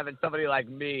intense having somebody like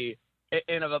me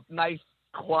in a nice,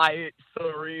 quiet,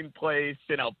 serene place,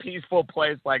 peaceful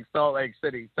place like Salt Lake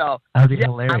City. So that'd be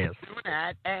hilarious. I was doing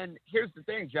that. And here's the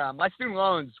thing, John, my student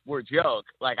loans were a joke.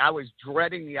 Like I was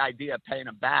dreading the idea of paying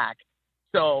them back.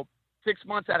 So 6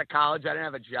 months out of college, I didn't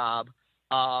have a job.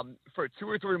 For 2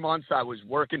 or 3 months, I was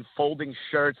working, folding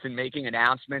shirts and making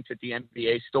announcements at the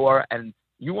NBA store. And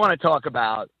you want to talk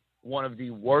about one of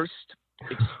the worst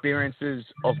experiences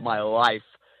of my life.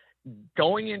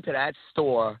 Going into that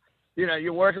store,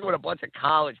 you're working with a bunch of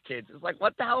college kids. It's like,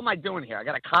 what the hell am I doing here? I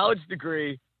got a college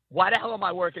degree. Why the hell am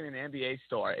I working in an NBA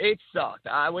store? It sucked.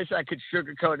 I wish I could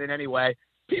sugarcoat it in any way.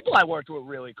 People I worked with were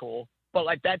really cool. But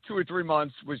like that 2 or 3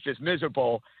 months was just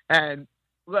miserable. And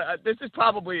this is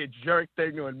probably a jerk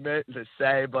thing to admit and to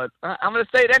say, but I'm going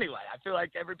to say it anyway. I feel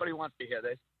like everybody wants to hear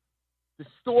this. The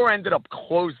store ended up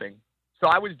closing. So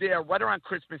I was there right around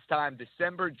Christmas time,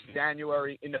 December,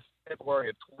 January, into February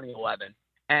of 2011.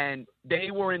 And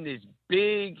they were in this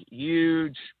big,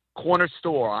 huge corner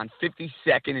store on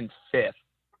 52nd and 5th.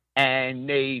 And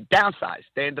they downsized.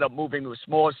 They ended up moving to a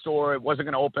smaller store. It wasn't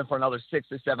going to open for another 6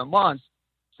 or 7 months.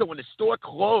 So when the store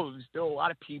closed, there were a lot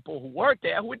of people who worked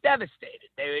there who were devastated.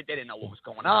 They didn't know what was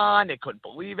going on. They couldn't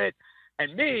believe it.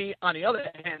 And me, on the other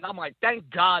hand, I'm like, thank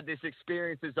God this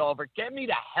experience is over. Get me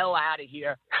the hell out of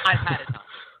here. I've had enough.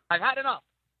 I've had enough.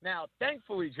 Now,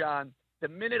 thankfully, John, the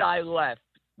minute I left,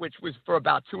 which was for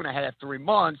about 2.5, 3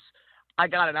 months, I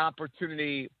got an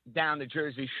opportunity down the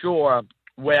Jersey Shore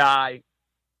where I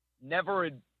never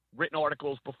had written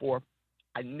articles before.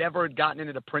 I never had gotten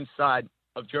into the print side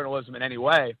of journalism in any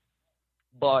way,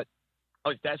 but I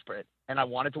was desperate and I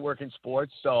wanted to work in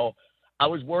sports. So I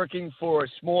was working for a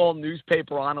small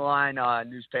newspaper, online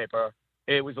newspaper.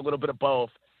 It was a little bit of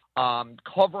both,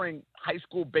 covering high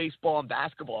school baseball and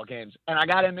basketball games. And I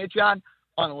got to admit, John,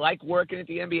 unlike working at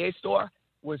the NBA store,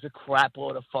 was a crap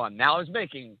load of fun. Now I was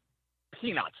making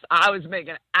peanuts. I was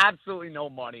making absolutely no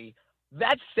money.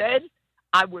 That said,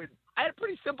 I had a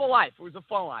pretty simple life. It was a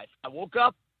fun life. I woke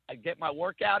up, I'd get my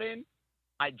workout in,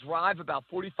 I'd drive about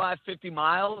 45, 50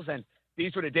 miles, and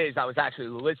these were the days I was actually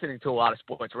listening to a lot of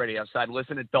sports radio. So I'd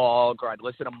listen to Dog, or I'd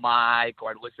listen to Mike,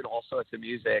 or I'd listen to all sorts of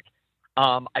music.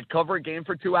 I'd cover a game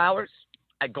for 2 hours.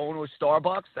 I'd go into a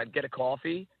Starbucks. I'd get a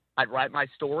coffee. I'd write my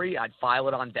story. I'd file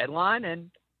it on deadline, and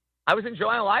I was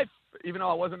enjoying life, even though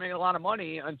I wasn't making a lot of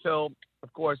money until,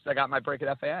 of course, I got my break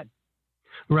at FAN.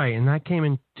 Right, and that came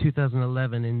in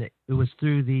 2011, and it was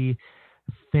through the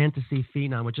Fantasy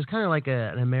Phenom, which is kind of like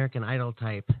an American Idol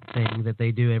type thing that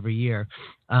they do every year.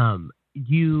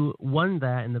 You won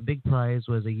that, and the big prize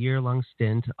was a year-long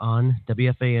stint on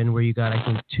WFAN where you got, I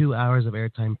think, 2 hours of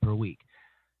airtime per week.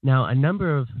 Now, a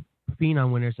number of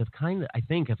Phenom winners have kind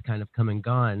of come and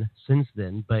gone since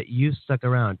then, but you stuck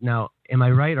around. Now, am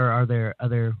I right, or are there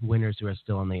other winners who are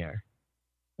still on the air?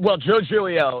 Well, Joe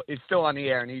Giglio is still on the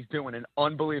air, and he's doing an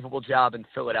unbelievable job in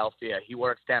Philadelphia. He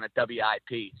works down at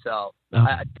WIP, so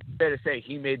fair to say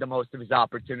he made the most of his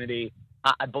opportunity.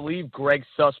 I believe Greg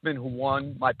Sussman, who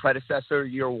won my predecessor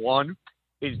year one,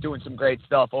 is doing some great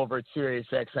stuff over at Sirius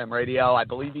XM Radio. I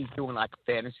believe he's doing like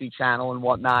a fantasy channel and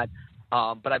whatnot.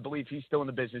 but I believe he's still in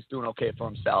the business doing okay for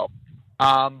himself.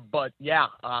 But yeah,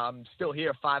 still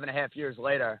here 5.5 years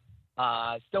later,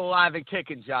 still alive and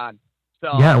kicking, John. So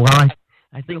yeah, well, I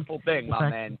think beautiful thing, my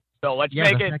man. So let's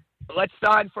let's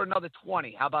sign for another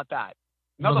 20. How about that?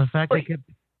 Well, the fact they kept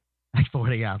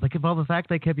 40, yeah. Like, well, the fact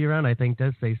they kept you around, I think,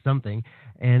 does say something.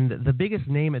 And the biggest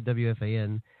name at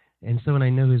WFAN, and someone I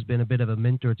know who's been a bit of a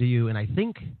mentor to you, and I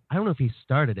don't know if he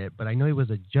started it, but I know he was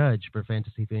a judge for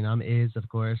Fantasy Phenom, is, of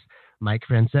course, Mike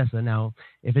Francesa. Now,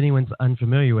 if anyone's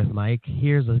unfamiliar with Mike,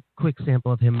 here's a quick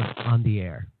sample of him on the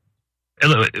air.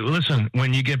 Listen,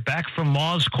 when you get back from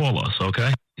Mars, call us,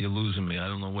 okay? You're losing me. I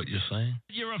don't know what you're saying.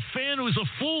 You're a fan who's a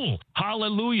fool.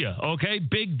 Hallelujah, okay?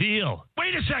 Big deal.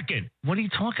 Wait a second. What are you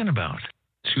talking about?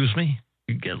 Excuse me?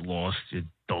 You get lost, you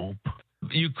dope.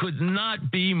 You could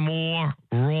not be more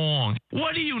wrong.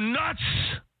 What are you, nuts?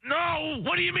 No!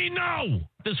 What do you mean, no?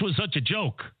 This was such a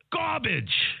joke.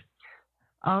 Garbage.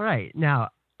 All right. Now,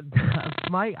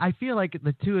 Mike, I feel like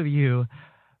the two of you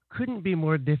couldn't be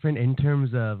more different in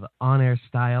terms of on-air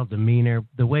style, demeanor,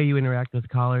 the way you interact with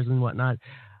callers and whatnot.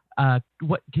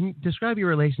 What can you describe your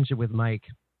relationship with Mike,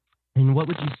 and what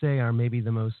would you say are maybe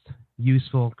the most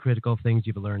useful, critical things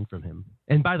you've learned from him?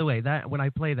 And by the way, that when I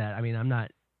play that, I mean, I'm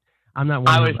not one.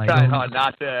 I was trying hard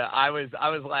not to. I was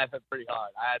laughing pretty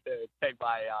hard. I had to take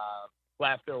my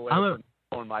laughter away from the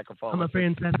phone microphone. I'm a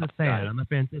Francesa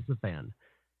fan.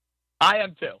 I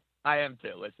am too.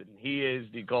 Listen, he is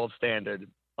the gold standard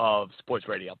of sports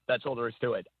radio. That's all there is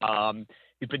to it.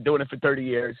 He's been doing it for 30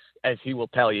 years, as he will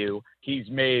tell you. He's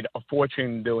made a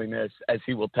fortune doing this, as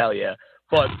he will tell you.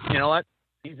 But you know what?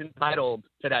 He's entitled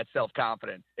to that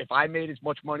self-confidence. If I made as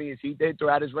much money as he did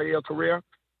throughout his radio career,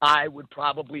 I would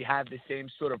probably have the same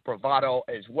sort of bravado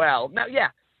as well. Now, yeah,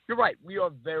 you're right. We are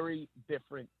very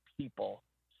different people.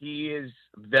 He is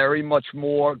very much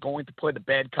more going to play the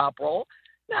bad cop role.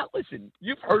 Now, listen,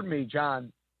 you've heard me,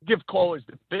 John, give callers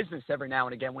the business every now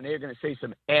and again when they're going to say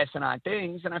some asinine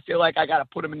things, and I feel like I got to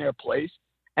put them in their place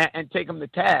and take them to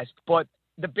task. But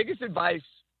the biggest advice,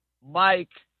 Mike,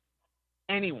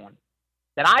 anyone,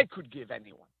 that I could give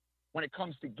anyone when it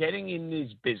comes to getting in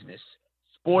this business,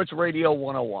 Sports Radio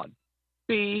 101,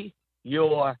 be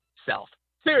yourself.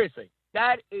 Seriously,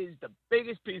 that is the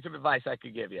biggest piece of advice I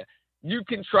could give you. You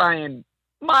can try and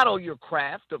model your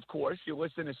craft, of course. You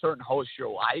listen to certain hosts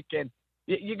you like, and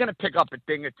you're going to pick up a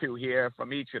thing or two here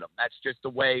from each of them. That's just the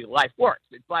way life works.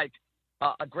 It's like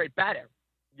a great batter.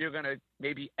 You're going to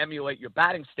maybe emulate your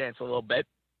batting stance a little bit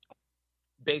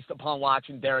based upon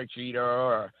watching Derek Jeter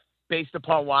or based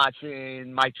upon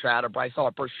watching Mike Trout or Bryce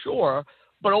Harper, sure,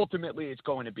 but ultimately it's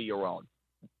going to be your own.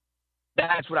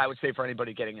 That's what I would say for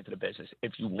anybody getting into the business.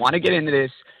 If you want to get into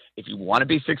this, if you want to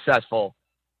be successful,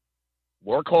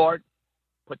 work hard,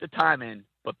 put the time in,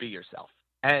 but be yourself.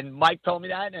 And Mike told me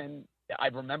that, and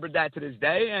I've remembered that to this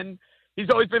day, and he's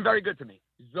always been very good to me.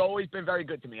 He's always been very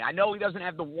good to me. I know he doesn't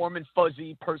have the warm and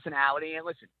fuzzy personality, and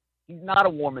listen, he's not a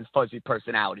warm and fuzzy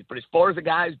personality, but as far as a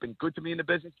guy who's been good to me in the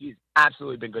business, he's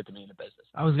absolutely been good to me in the business.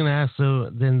 I was going to ask, so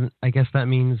then I guess that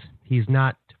means he's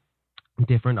not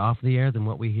different off the air than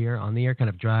what we hear on the air, kind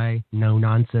of dry, no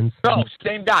nonsense? No,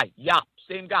 same guy. Yeah,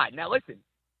 same guy. Now listen,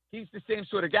 he's the same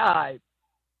sort of guy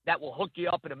that will hook you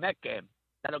up in a Met game,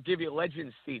 that'll give you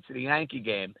legend seats at a Yankee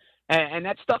game. And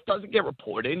that stuff doesn't get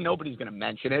reported. Nobody's going to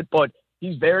mention it, but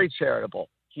he's very charitable.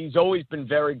 He's always been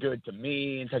very good to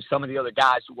me and to some of the other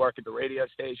guys who work at the radio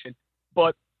station.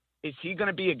 But is he going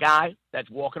to be a guy that's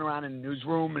walking around in the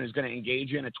newsroom and is going to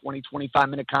engage you in a 20,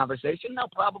 25-minute conversation? No,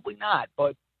 probably not.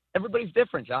 But everybody's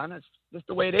different, John. That's just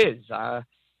the way it is.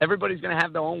 Everybody's going to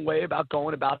have their own way about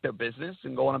going about their business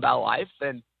and going about life,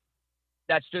 and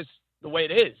that's just the way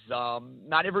it is.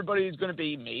 Not everybody is going to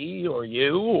be me or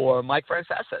you or Mike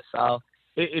Francesa. So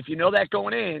if you know that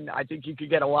going in, I think you could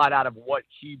get a lot out of what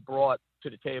he brought to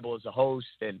the table as a host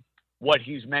and what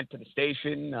he's meant to the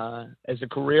station as a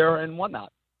career and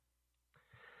whatnot.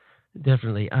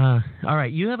 Definitely. All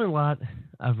right. You have a lot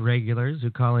of regulars who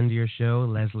call into your show,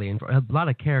 Leslie, and a lot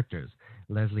of characters.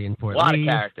 Leslie and Fort Lee. A lot of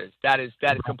characters. That is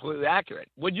completely accurate.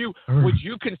 Would you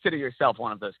consider yourself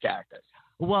one of those characters?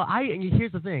 Well,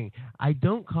 here's the thing. I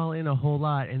don't call in a whole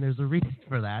lot, and there's a reason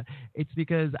for that. It's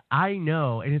because I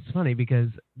know, and it's funny because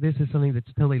this is something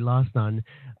that's totally lost on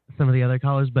some of the other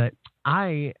callers, but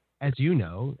I, as you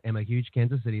know, am a huge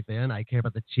Kansas City fan. I care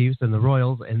about the Chiefs and the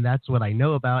Royals, and that's what I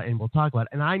know about and we'll talk about.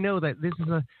 And I know that this is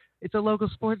it's a local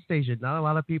sports station. Not a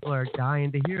lot of people are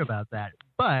dying to hear about that.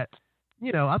 But,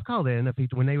 you know, I've called in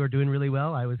when they were doing really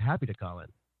well. I was happy to call in.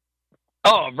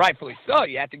 Oh, rightfully so.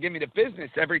 You have to give me the business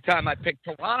every time I pick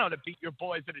Toronto to beat your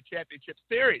boys in the championship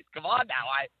series. Come on now.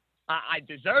 I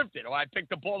deserved it, or I picked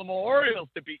the Baltimore Orioles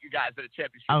to beat you guys in the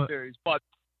championship series. But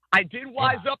I did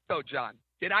wise up, though, John.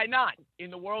 Did I not? In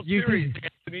the World Series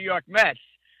against the New York Mets,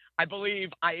 I believe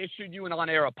I issued you an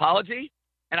on-air apology,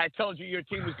 and I told you your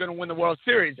team was going to win the World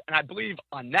Series. And I believe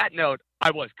on that note,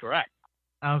 I was correct.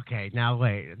 Okay, now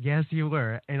wait. Yes, you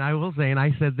were. And I will say, and I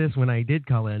said this when I did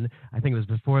call in, I think it was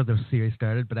before the series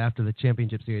started, but after the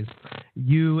championship series,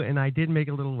 you and I did make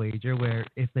a little wager where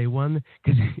if they won,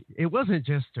 because it wasn't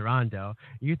just Toronto,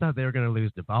 you thought they were going to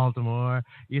lose to Baltimore,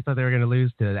 you thought they were going to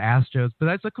lose to the Astros, but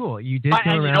that's cool. You did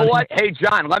come around. You know what? Hey,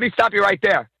 John, let me stop you right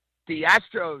there. The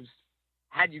Astros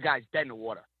had you guys dead in the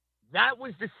water. That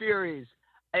was the series.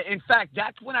 In fact,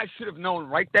 that's when I should have known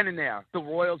right then and there the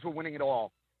Royals were winning it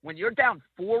all. When you're down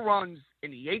 4 runs in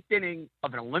the 8th inning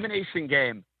of an elimination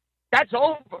game, that's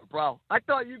over, bro. I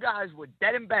thought you guys were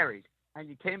dead and buried, and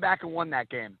you came back and won that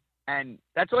game. And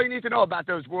that's all you need to know about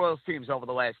those Royals teams over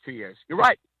the last 2 years. You're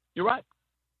right. You're right.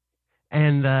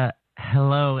 And,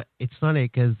 hello, it's funny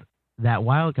because that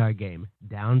wild card game,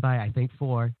 down by, I think,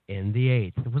 4 in the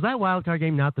 8th. Was that wild card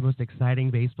game not the most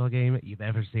exciting baseball game you've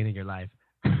ever seen in your life?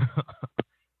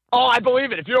 Oh, I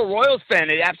believe it. If you're a Royals fan,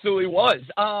 it absolutely was.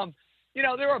 You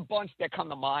know, there are a bunch that come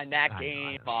to mind that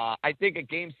game. I think a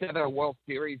Game 7 of the World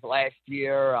Series last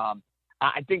year.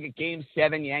 I think a Game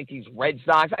 7 Yankees-Red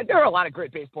Sox. There are a lot of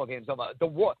great baseball games.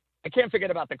 I can't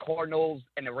forget about the Cardinals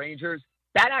and the Rangers.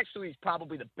 That actually is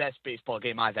probably the best baseball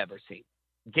game I've ever seen.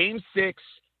 Game 6,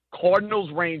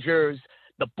 Cardinals-Rangers,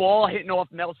 the ball hitting off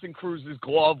Nelson Cruz's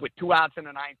glove with 2 outs in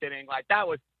the 9th inning. Like, that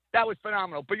was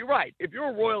phenomenal. But you're right. If you're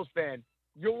a Royals fan,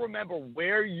 you'll remember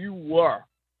where you were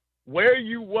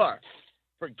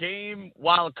for game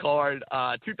wild card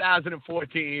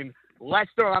 2014,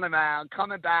 Lester on the mound,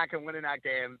 coming back and winning that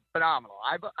game. Phenomenal.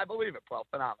 I believe it, bro.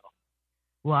 Phenomenal.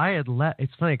 Well,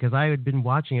 it's funny because I had been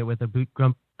watching it with a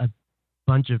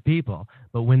bunch of people,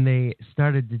 but when they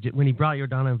when he brought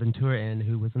Yordan Ventura in,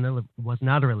 who was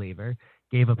not a reliever,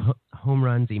 gave up home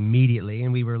runs immediately,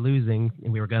 and we were losing,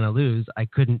 and we were going to lose. I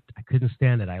couldn't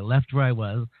stand it. I left where I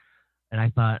was, and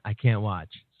I thought, I can't watch.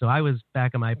 So I was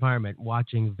back in my apartment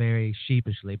watching very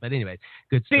sheepishly. But anyway,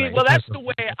 good story. See, well, that's the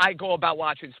way I go about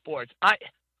watching sports. I've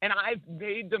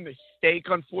made the mistake,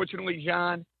 unfortunately,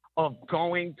 John, of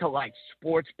going to, like,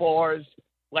 sports bars.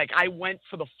 Like, I went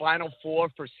for the Final Four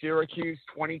for Syracuse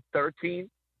 2013,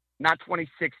 not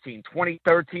 2016.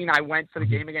 2013, I went for the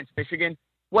game against Michigan.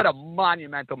 What a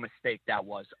monumental mistake that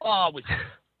was. Oh, it was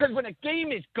because when a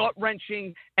game is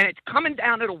gut-wrenching and it's coming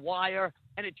down to the wire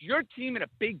and it's your team in a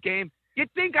big game, you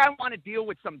think I want to deal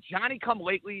with some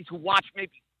Johnny-come-latelys who watch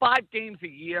maybe 5 games a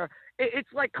year? It's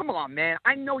like, come on, man.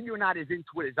 I know you're not as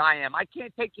into it as I am. I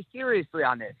can't take you seriously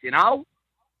on this, you know?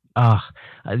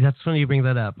 That's funny you bring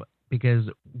that up because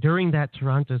during that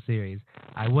Toronto series,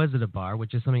 I was at a bar,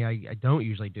 which is something I don't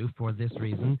usually do for this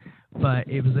reason, but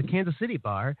it was a Kansas City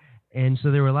bar, and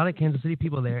so there were a lot of Kansas City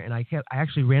people there, and I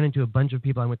actually ran into a bunch of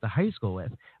people I went to high school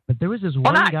with, but there was this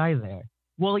one guy there.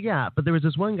 Well, yeah, but there was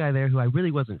this one guy there who I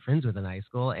really wasn't friends with in high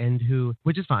school, and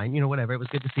which is fine, whatever. It was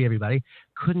good to see everybody.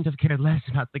 Couldn't have cared less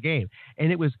about the game,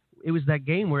 and it was that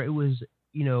game where it was,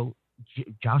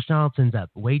 Josh Donaldson's up,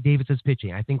 Wade Davis is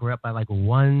pitching. I think we're up by like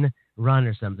 1 run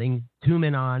or something. 2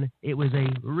 men on. It was a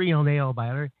real nail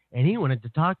biter, and he wanted to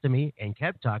talk to me and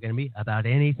kept talking to me about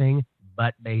anything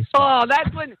but baseball. Oh,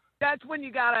 that's when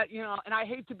you gotta, and I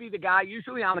hate to be the guy.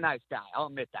 Usually I'm a nice guy. I'll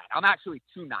admit that. I'm actually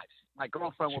too nice. My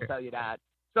girlfriend will tell you that.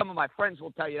 Some of my friends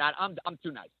will tell you that. I'm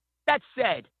too nice. That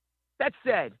said,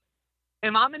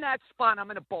 if I'm in that spot, I'm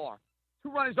in a bar,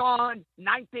 2 runners on,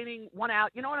 9th inning, 1 out.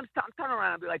 You know what? I'm turning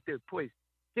around and be like, dude, please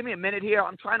give me a minute here.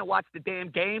 I'm trying to watch the damn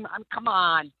game. Come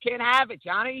on, can't have it,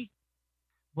 Johnny.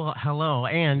 Well, hello,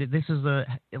 and this is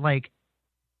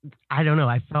I don't know.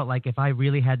 I felt like if I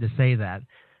really had to say that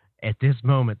at this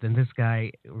moment, then this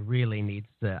guy really needs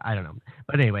to. I don't know.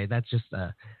 But anyway, that's just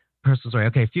personal story.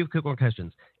 Okay, a few quick more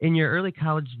questions. In your early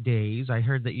college days, I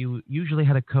heard that you usually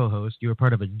had a co-host. You were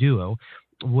part of a duo.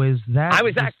 Was that? I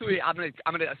was actually. I'm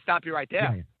gonna stop you right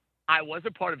there. Yeah. I was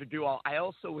a part of a duo. I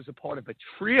also was a part of a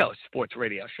trio sports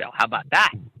radio show. How about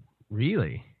that?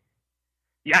 Really?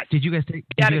 Yes. Did you guys take?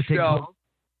 Show.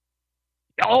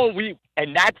 Oh,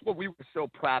 and that's what we were so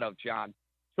proud of, John.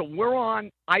 So we're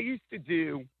on. I used to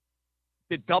do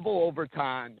the double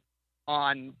overtime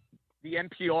on the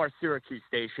NPR Syracuse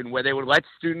station where they would let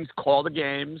students call the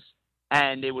games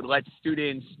and they would let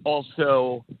students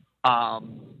also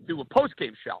do a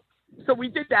post-game show. So we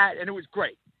did that, and it was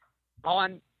great.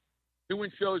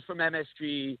 Doing shows from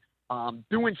MSG,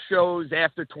 doing shows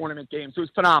after tournament games. It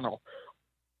was phenomenal.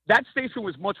 That station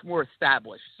was much more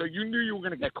established, so you knew you were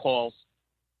going to get calls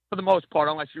for the most part,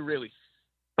 unless you really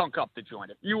stunk up the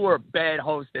joint. If you were a bad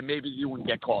host, then maybe you wouldn't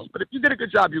get calls. But if you did a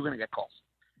good job, you were going to get calls.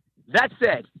 That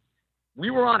said,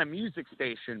 we were on a music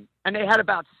station, and they had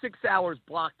about 6 hours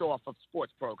blocked off of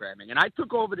sports programming. And I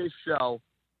took over this show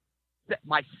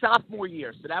my sophomore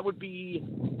year, so that would be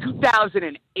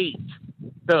 2008,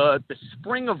 the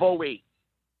spring of 08.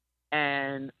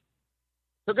 And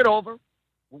took it over.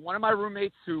 One of my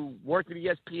roommates who worked at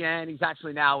ESPN, he's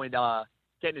actually now in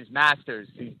getting his master's.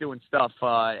 He's doing stuff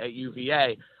at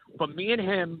UVA. But me and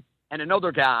him and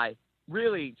another guy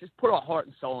really just put our heart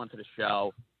and soul into the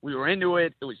show. We were into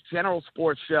it. It was general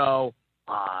sports show,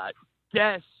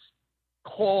 guests,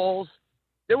 calls.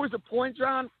 There was a point,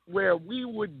 John, where we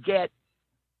would get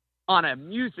on a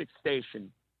music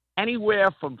station anywhere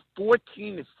from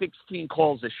 14 to 16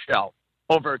 calls a show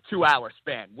over a 2-hour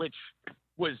span, which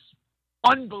was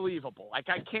unbelievable. Like,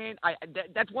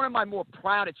 that's one of my more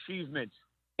proud achievements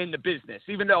in the business,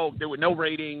 even though there were no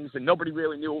ratings and nobody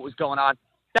really knew what was going on.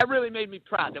 That really made me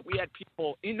proud that we had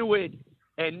people into it.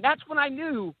 And that's when I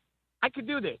knew I could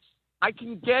do this. I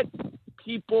can get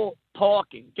people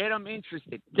talking, get them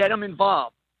interested, get them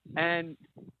involved. And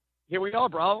here we are,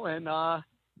 bro. And I'm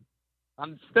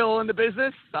still in the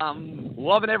business. I'm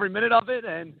loving every minute of it.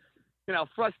 And,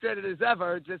 frustrated as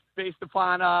ever just based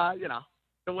upon,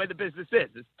 the way the business is.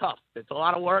 It's tough. It's a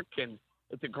lot of work, and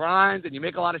it's a grind, and you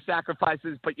make a lot of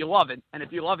sacrifices, but you love it. And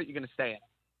if you love it, you're going to stay in it.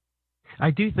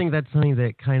 I do think that's something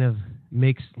that kind of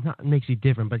makes you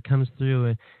different, but comes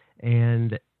through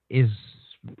and is,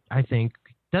 I think,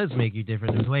 does make you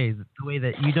different in ways. The way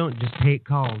that you don't just take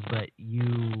calls, but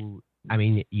you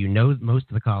know most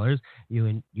of the callers.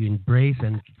 You embrace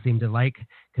and seem to like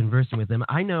conversing with them.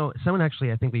 I know someone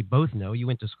actually, I think we both know. You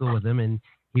went to school with him, and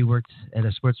he worked at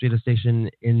a sports radio station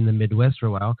in the Midwest for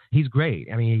a while. He's great.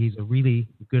 I mean, he's really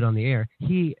good on the air.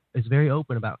 He is very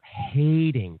open about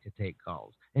hating to take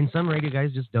calls. And some radio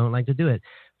guys just don't like to do it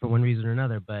for one reason or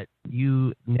another, but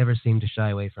you never seem to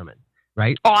shy away from it,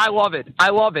 right? Oh, I love it.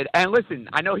 I love it. And listen,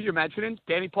 I know who you're mentioning.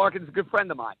 Danny Parkin's a good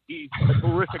friend of mine. He's a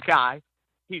terrific guy.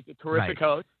 He's a terrific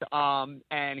host,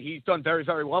 and he's done very,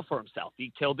 very well for himself.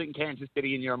 He killed it in Kansas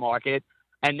City in your market,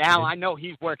 and now I know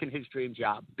he's working his dream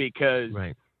job because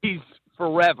he's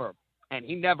forever, and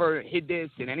he never hid this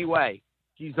in any way.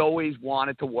 He's always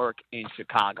wanted to work in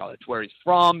Chicago. It's where he's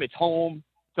from. It's home.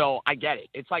 So I get it.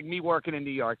 It's like me working in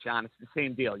New York, John. It's the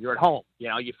same deal. You're at home.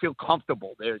 You feel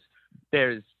comfortable.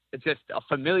 There's just a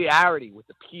familiarity with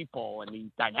the people and the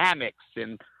dynamics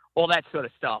and all that sort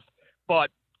of stuff. But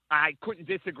I couldn't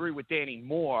disagree with Danny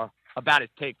more about his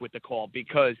take with the call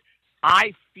because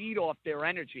I feed off their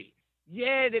energy.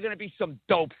 Yeah, there are going to be some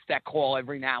dopes that call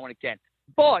every now and again,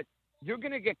 but you're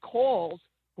going to get calls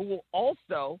who will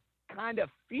also kind of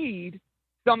feed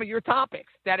some of your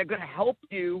topics that are going to help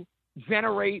you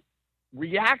generate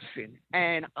reaction.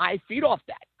 And I feed off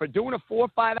that. For doing a 4 or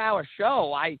 5 hour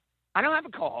show, I don't have a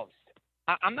co-host.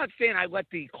 I'm not saying I let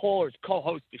the callers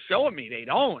co-host the show with me. They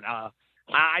don't.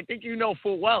 I think you know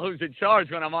full well who's in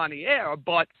charge when I'm on the air,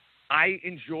 but I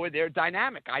enjoy their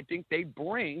dynamic. I think they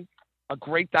bring a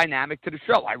great dynamic to the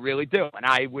show. I really do. And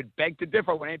I would beg to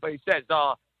differ when anybody says,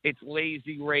 oh, it's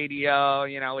lazy radio,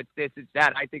 it's this, it's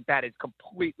that. I think that is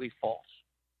completely false.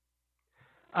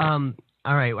 All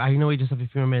right. I know we just have a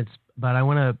few minutes, but I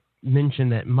want to mention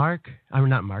that Mike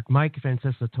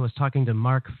Francesa was talking to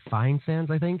Mark Feinsands,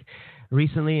 I think,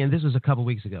 recently, and this was a couple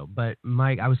weeks ago. But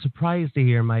Mike, I was surprised to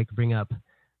hear Mike bring up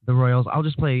the Royals. I'll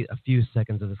just play a few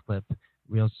seconds of this clip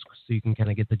real so you can kind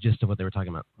of get the gist of what they were talking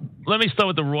about. Let me start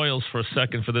with the Royals for a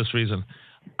second for this reason.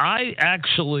 I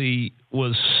actually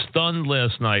was stunned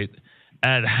last night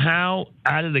at how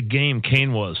out of the game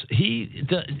Kane was. His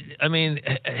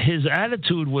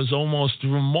attitude was almost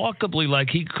remarkably like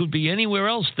he could be anywhere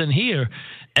else than here.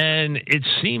 And it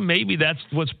seemed maybe that's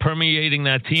what's permeating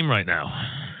that team right now.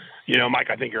 Mike,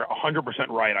 I think you're 100%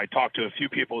 right. I talked to a few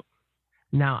people.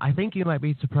 Now, I think you might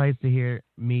be surprised to hear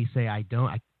me say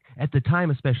at the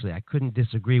time especially, I couldn't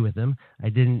disagree with him. I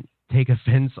didn't take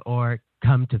offense or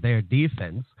come to their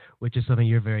defense, which is something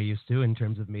you're very used to in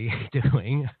terms of me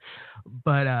doing.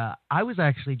 But I was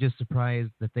actually just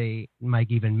surprised that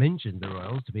Mike even mentioned the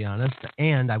Royals, to be honest.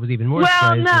 And I was even more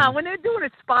surprised. Well, no, when they're doing a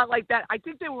spot like that, I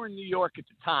think they were in New York at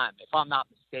the time, if I'm not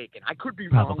mistaken. I could be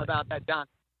wrong about that, Don.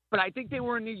 But I think they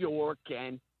were in New York.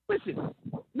 And listen,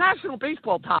 national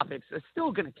baseball topics are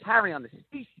still going to carry on the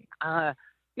station.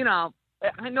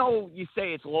 I know you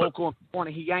say it's local and want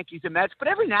to hear Yankees and Mets, but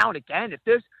every now and again, if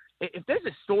there's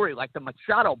a story like the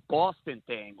Machado Boston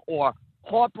thing or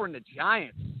Harper and the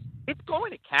Giants, it's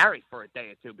going to carry for a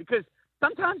day or two because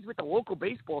sometimes with the local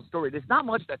baseball story, there's not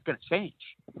much that's going to change.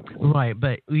 Right,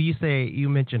 but you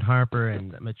mentioned Harper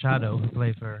and Machado who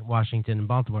play for Washington and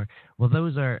Baltimore. Well,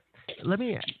 those are,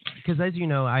 because as you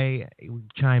know, I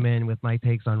chime in with my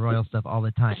takes on Royal stuff all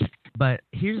the time. But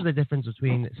here's the difference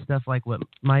between stuff like what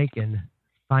Mike and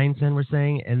Feinstein were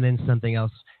saying and then something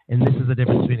else. And this is the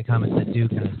difference between the comments that do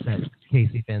kind of set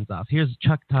Casey fans off. Here's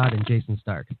Chuck Todd and Jason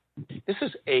Stark. This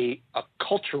is a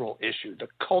cultural issue, the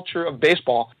culture of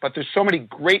baseball. But there's so many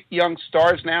great young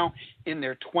stars now in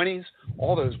their 20s,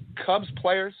 all those Cubs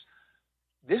players.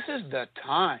 This is the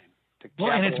time to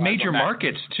well, and it's major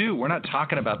markets, too. We're not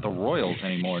talking about the Royals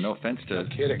anymore. No offense to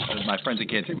my friends at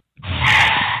Kansas.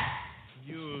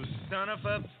 You son of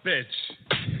a bitch.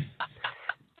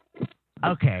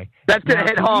 Okay. That's going to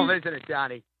hit home, isn't it,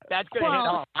 Johnny? That's going to hit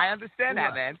home. I understand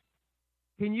that, man.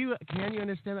 Can you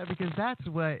understand that? Because that's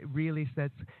what really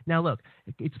sets. Now, look,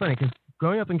 it's funny because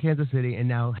growing up in Kansas City and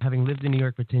now having lived in New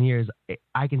York for 10 years,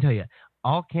 I can tell you,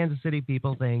 all Kansas City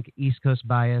people think East Coast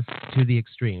bias to the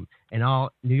extreme, and all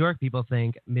New York people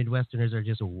think Midwesterners are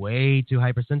just way too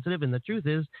hypersensitive. And the truth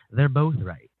is, they're both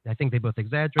right. I think they both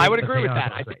exaggerate. I would agree with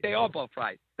that. I think they are both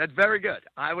right. That's very good.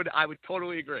 I would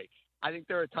totally agree. I think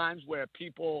there are times where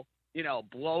people,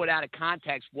 blow it out of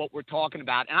context what we're talking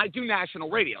about. And I do national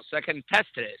radio, so I can attest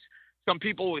to this. Some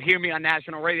people will hear me on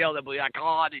national radio. They'll be like,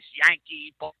 oh, this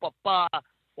Yankee, blah, blah, blah.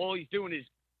 All he's doing is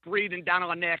breathing down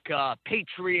our neck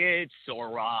Patriots or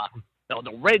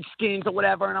the Redskins or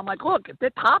whatever. And I'm like, look, if they're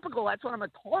topical, that's what I'm going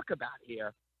to talk about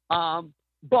here.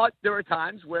 But there are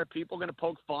times where people are going to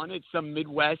poke fun at some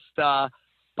Midwest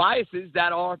biases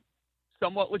that are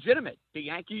somewhat legitimate. The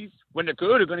Yankees, when they're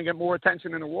good, are going to get more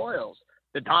attention than the Royals.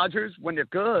 The Dodgers, when they're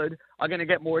good, are going to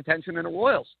get more attention than the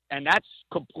Royals. And that's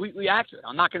completely accurate.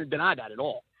 I'm not going to deny that at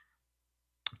all.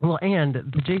 Well, and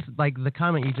the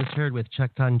comment you just heard with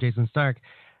Chuck Todd and Jason Stark,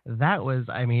 that was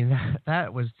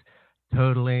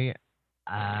totally,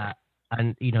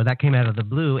 that came out of the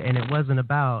blue, and it wasn't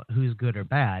about who's good or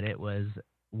bad. It was,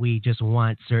 we just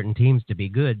want certain teams to be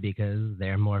good because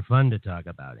they're more fun to talk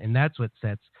about. And that's what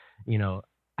sets,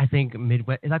 I think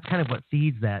Midwest, that's kind of what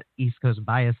feeds that East Coast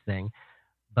bias thing.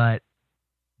 But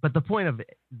the point of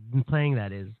playing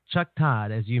that is Chuck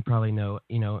Todd, as you probably know,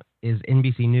 is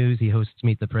NBC News. He hosts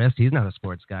Meet the Press. He's not a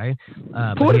sports guy.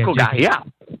 Political guy, yeah.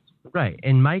 Right.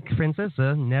 And Mike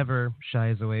Francesa never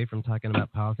shies away from talking about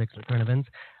politics or current events.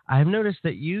 I've noticed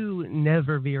that you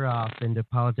never veer off into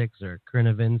politics or current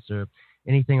events or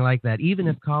anything like that, even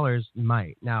if callers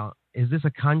might. Now, is this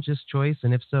a conscious choice?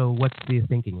 And if so, what's the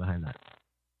thinking behind that?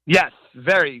 Yes,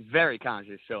 very, very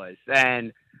conscious choice.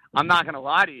 And I'm not going to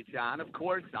lie to you, John. Of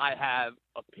course, I have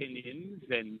opinions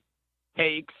and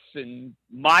takes and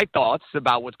my thoughts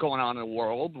about what's going on in the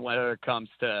world, whether it comes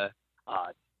to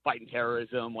fighting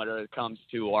terrorism, whether it comes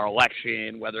to our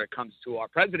election, whether it comes to our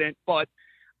president. But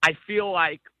I feel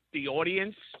like the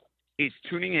audience is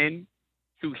tuning in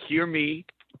to hear me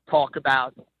talk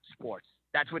about sports.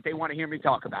 That's what they want to hear me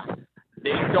talk about.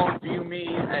 They don't view me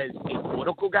as a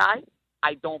political guy.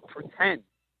 I don't pretend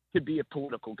to be a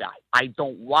political guy. I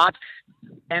don't watch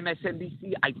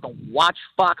MSNBC. I don't watch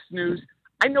Fox News.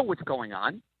 I know what's going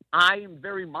on. I am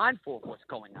very mindful of what's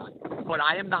going on. But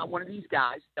I am not one of these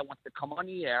guys that wants to come on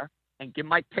the air and give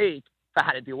my take for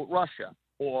how to deal with Russia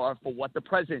or for what the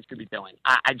president could be doing.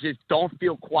 I just don't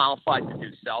feel qualified to do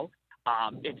so.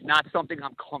 It's not something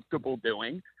I'm comfortable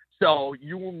doing. So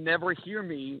you will never hear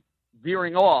me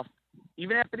veering off,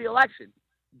 even after the election,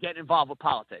 getting involved with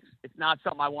politics. It's not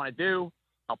something I want to do.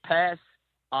 I'll pass.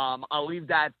 I'll leave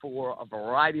that for a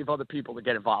variety of other people to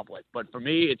get involved with. But for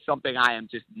me, it's something I am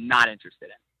just not interested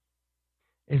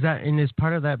in. Is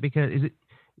part of that because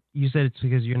you said it's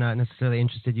because you're not necessarily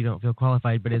interested, you don't feel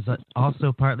qualified, but is that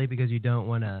also partly because you don't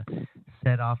want to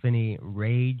set off any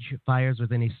rage fires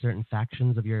with any certain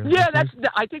factions of your listeners?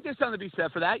 I think there's something to be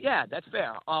said for that. Yeah, that's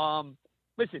fair.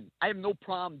 Listen, I have no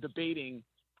problem debating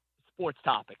sports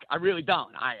topic. I really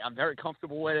don't. I'm very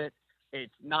comfortable with it.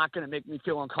 It's not going to make me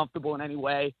feel uncomfortable in any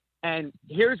way. And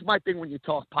here's my thing when you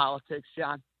talk politics,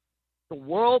 John. The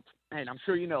world, and I'm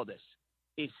sure you know this,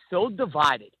 is so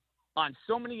divided on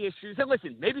so many issues. And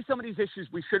listen, maybe some of these issues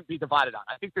we shouldn't be divided on.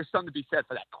 I think there's something to be said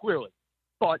for that, clearly.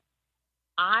 But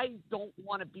I don't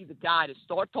want to be the guy to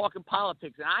start talking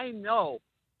politics. And I know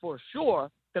for sure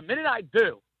the minute I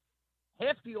do,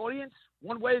 half the audience,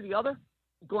 one way or the other,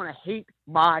 is going to hate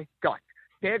my guts.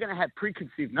 They're going to have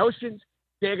preconceived notions.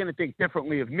 They're going to think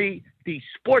differently of me, the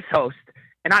sports host,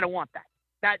 and I don't want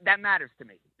that. That matters to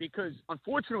me because,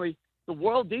 unfortunately, the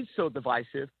world is so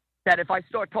divisive that if I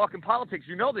start talking politics,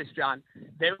 you know this, John,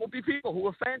 there will be people who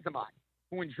are fans of mine,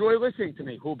 who enjoy listening to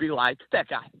me, who will be like, that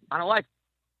guy, I don't like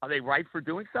him. Are they right for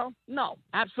doing so? No,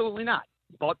 absolutely not.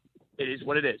 But it is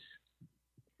what it is.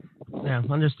 Yeah,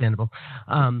 understandable.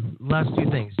 Last two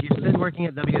things. You said working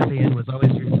at WFAN was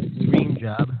always your dream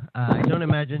job. I don't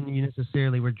imagine you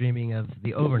necessarily were dreaming of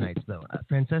the overnights, though.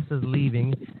 Francesa's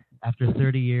leaving after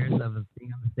 30 years of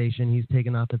being on the station. He's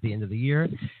taken off at the end of the year.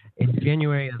 In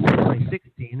January of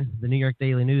 2016, the New York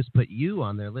Daily News put you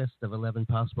on their list of 11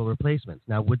 possible replacements.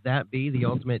 Now, would that be the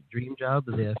ultimate dream job,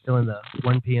 the fill in the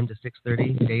 1 p.m. to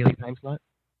 6:30 daily time slot?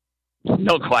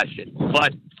 No question.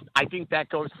 But I think that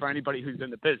goes for anybody who's in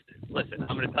the business. Listen,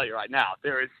 I'm going to tell you right now,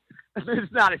 there's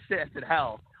not a chance in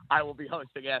hell I will be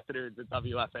hosting afternoons at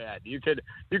WFAN. You could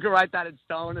write that in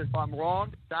stone. If I'm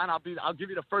wrong, John, I'll give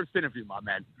you the first interview, my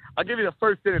man. I'll give you the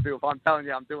first interview if I'm telling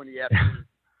you I'm doing the afternoon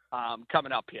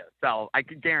coming up here. So I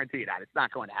can guarantee that it's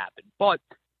not going to happen. But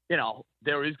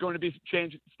there is going to be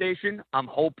change at the station. I'm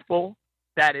hopeful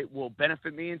that it will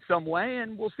benefit me in some way,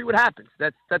 and we'll see what happens.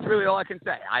 That's really all I can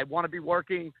say. I want to be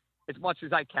working as much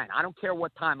as I can. I don't care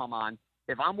what time I'm on.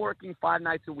 If I'm working 5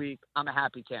 nights a week, I'm a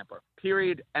happy camper.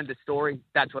 Period. End of story.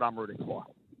 That's what I'm rooting for.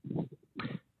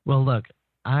 Well, look,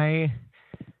 I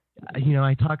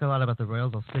talk a lot about the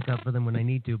Royals. I'll stick up for them when I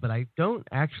need to, but I don't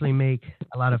actually make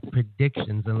a lot of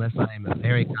predictions unless I'm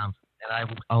very confident.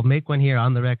 And I'll make one here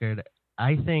on the record.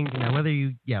 I think whether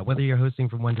you're hosting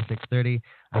from 1 to 6:30,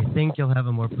 I think you'll have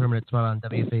a more permanent spot on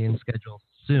WFAN schedule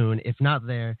soon. If not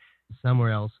there, somewhere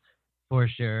else for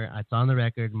sure. It's on the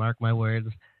record. Mark my words.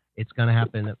 It's going to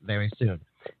happen very soon.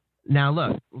 Now,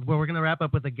 look, we're going to wrap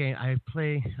up with a game. I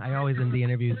always end the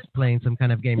interviews playing some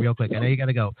kind of game real quick. I know you got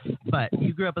to go, but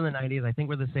you grew up in the 90s. I think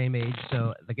we're the same age.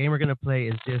 So the game we're going to play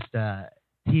is just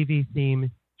TV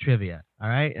theme trivia. All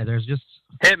right? And there's just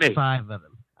 5 of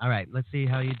them. All right. Let's see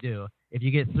how you do. If you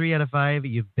get 3 out of 5,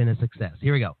 you've been a success.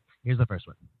 Here we go. Here's the first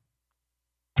one.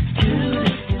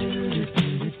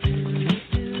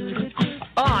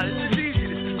 Oh, this is easy.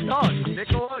 This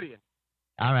is Nickelodeon.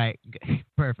 All right.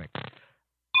 Perfect.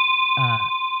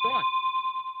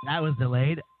 That was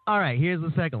delayed. All right. Here's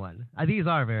the second one. These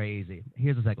are very easy.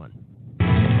 Here's the second one.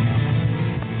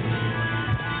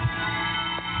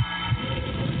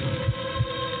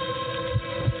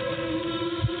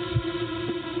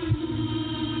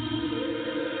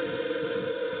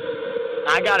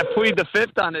 I got to plead the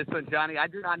fifth on this one, Johnny. I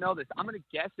do not know this. I'm going to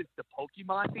guess it's the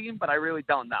Pokemon team, but I really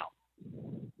don't know.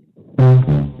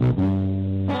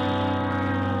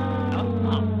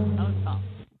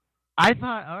 I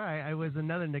thought, all right, I was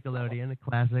another Nickelodeon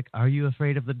classic. Are You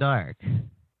Afraid of the Dark?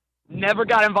 Never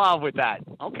got involved with that.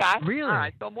 Okay. Really? All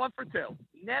right, so I'm 1 for 2.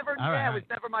 Never, all right. It was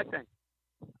never my thing.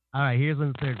 All right, here's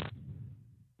the third one.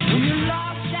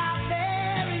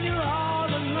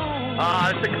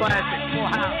 It's a classic.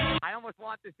 Wow. I almost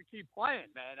want this to keep playing,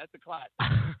 man. That's a classic.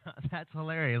 That's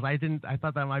hilarious. I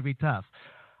thought that might be tough.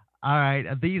 All right,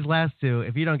 these last two.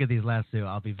 If you don't get these last two,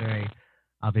 I'll be very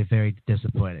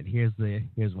disappointed. Here's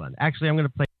one. Actually, I'm going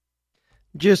to play.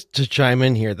 Just to chime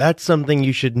in here, that's something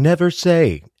you should never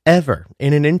say, ever,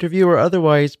 in an interview or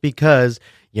otherwise, because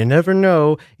you never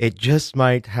know. It just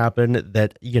might happen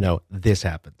that, this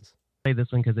happens. Play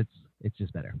this one because it's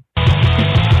just better.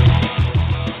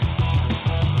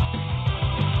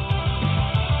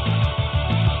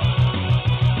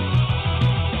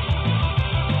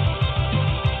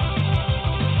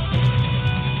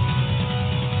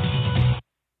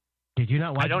 Did you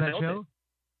not watch that show?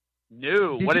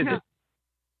 No. What is it?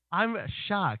 I'm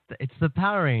shocked. It's the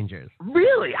Power Rangers.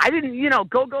 Really? I didn't,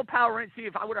 Go Power Rangers. See,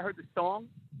 if I would have heard the song.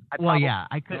 I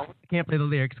can't play the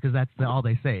lyrics because that's all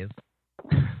they say is.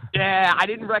 Yeah, I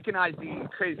didn't recognize the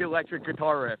crazy electric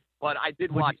guitar riff, but I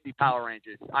did watch the Power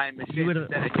Rangers. I am ashamed to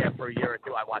say that for a year or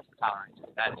two I watched the Power Rangers.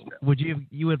 That is true.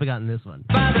 You would have gotten this one.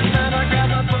 By the time I grab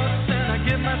my books and I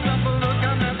give myself a look,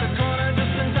 I'm at the corner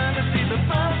just in time to see the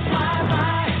bus fly by.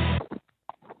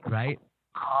 Right?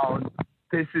 Oh,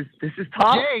 this is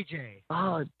tough. JJ.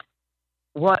 Oh,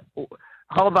 what?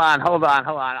 Hold on.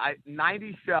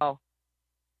 90s show.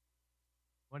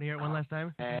 Want to hear it one last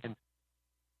time? And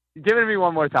give it to me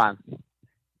one more time.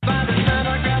 By the time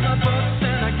I grab my books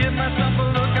and I give myself a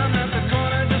look, I'm at the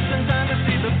corner just in time to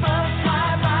see the bus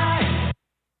fly by.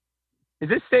 Is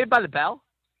this Saved by the Bell?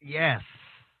 Yes.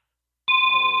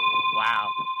 Oh, wow.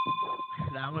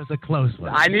 That was a close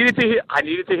one. I needed to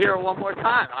hear it one more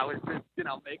time. I was just,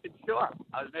 making sure.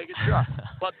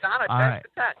 But Don, I passed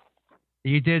the test.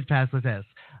 You did pass the test.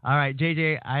 All right,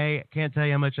 JJ, I can't tell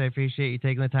you how much I appreciate you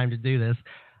taking the time to do this.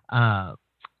 I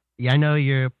know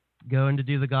you're going to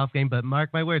do the golf game, but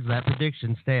mark my words, that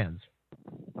prediction stands.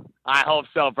 I hope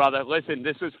so, brother. Listen,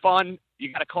 this was fun.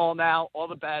 You got a call now. All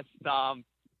the best.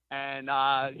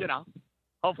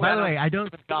 Hopefully, By the way, I don't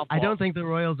think the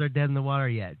Royals are dead in the water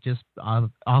yet. Just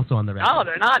also on the record. No,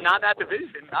 they're not. Not in that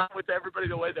division. Not with everybody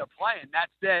the way they're playing. That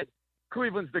said,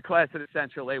 Cleveland's the class of the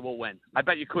Central. They will win. I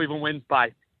bet you Cleveland wins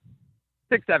by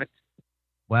 6-7.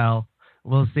 Well,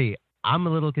 we'll see. I'm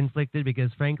a little conflicted because,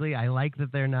 frankly, I like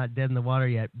that they're not dead in the water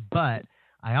yet, but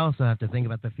I also have to think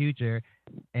about the future,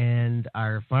 and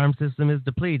our farm system is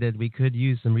depleted. We could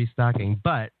use some restocking,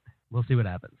 but we'll see what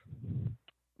happens.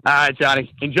 All right,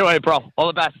 Johnny. Enjoy it, bro. All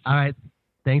the best. All right.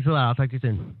 Thanks a lot. I'll talk to you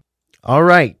soon. All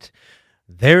right.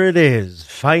 There it is.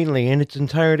 Finally, in its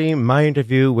entirety, my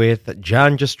interview with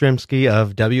John Jastremski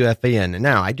of WFAN.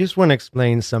 Now, I just want to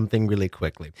explain something really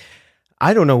quickly.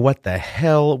 I don't know what the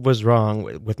hell was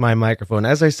wrong with my microphone.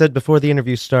 As I said before the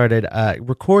interview started,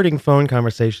 recording phone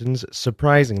conversations,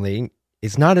 surprisingly,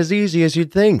 is not as easy as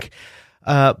you'd think.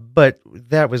 But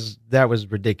that was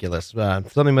ridiculous.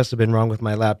 Something must have been wrong with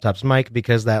my laptop's mic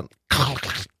because that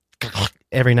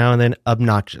every now and then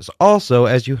obnoxious. Also,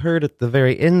 as you heard at the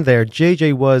very end there,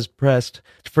 JJ was pressed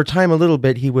for time a little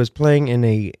bit. He was playing in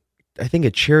a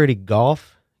charity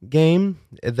golf game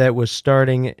that was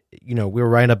starting, we were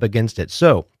right up against it.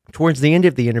 So towards the end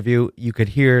of the interview, you could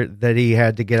hear that he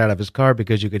had to get out of his car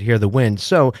because you could hear the wind.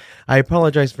 So I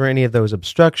apologize for any of those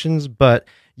obstructions, but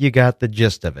you got the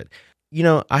gist of it.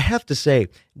 I have to say,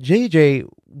 JJ,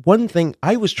 one thing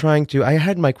I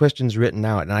had my questions written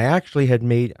out, and I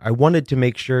wanted to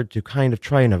make sure to kind of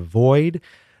try and avoid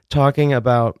talking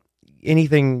about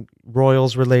anything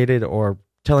Royals related or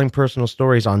telling personal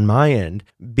stories on my end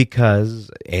because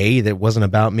A, that wasn't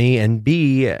about me, and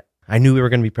B, I knew we were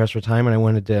going to be pressed for time and I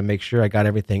wanted to make sure I got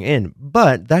everything in.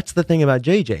 But that's the thing about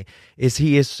JJ, is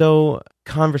he is so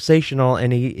conversational,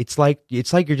 and it's like you're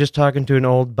just talking to an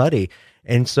old buddy.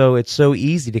 And so it's so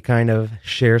easy to kind of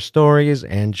share stories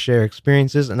and share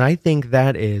experiences. And I think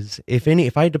that is, if I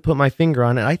had to put my finger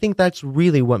on it, I think that's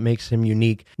really what makes him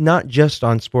unique, not just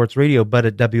on sports radio, but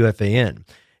at WFAN.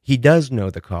 He does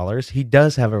know the callers. He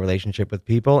does have a relationship with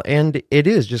people. And it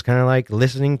is just kind of like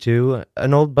listening to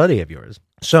an old buddy of yours.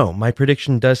 So my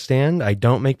prediction does stand. I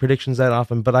don't make predictions that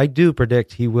often, but I do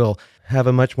predict he will have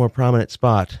a much more prominent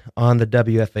spot on the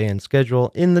WFAN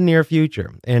schedule in the near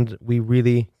future. And we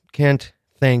really can't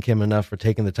thank him enough for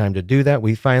taking the time to do that.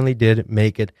 We finally did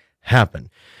make it happen.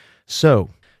 So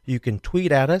you can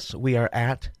tweet at us. We are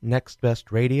at Next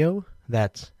Best Radio.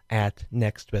 That's at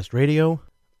Next Best Radio.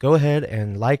 Go ahead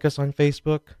and like us on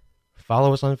Facebook.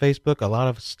 Follow us on Facebook. A lot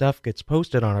of stuff gets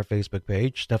posted on our Facebook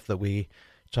page, stuff that we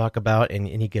talk about in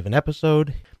any given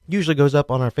episode. Usually goes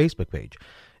up on our Facebook page.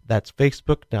 That's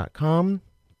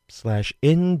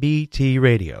facebook.com/NBT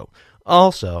Radio.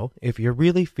 Also, if you're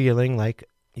really feeling like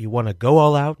you want to go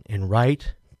all out and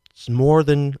write more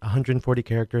than 140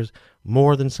 characters,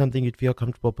 more than something you'd feel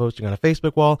comfortable posting on a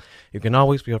Facebook wall, you can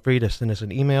always feel free to send us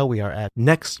an email. We are at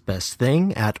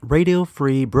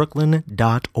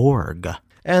nextbestthing@radiofreebrooklyn.org.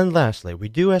 And lastly, we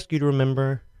do ask you to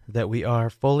remember that we are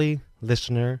fully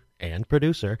listener and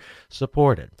producer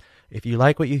supported. If you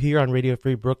like what you hear on Radio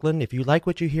Free Brooklyn, if you like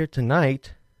what you hear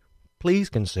tonight, please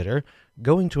consider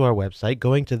going to our website,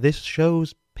 going to this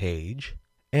show's page,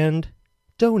 and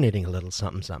donating a little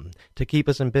something to keep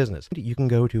us in business. You can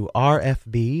go to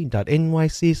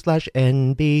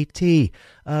rfb.nyc/NBT.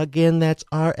 Again, that's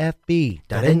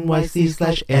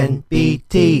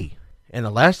rfb.nyc/NBT. And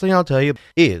the last thing I'll tell you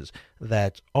is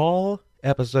that all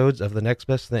episodes of The Next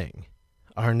Best Thing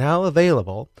are now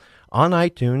available on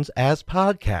iTunes as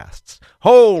podcasts.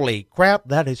 Holy crap,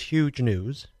 that is huge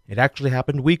news. It actually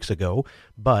happened weeks ago,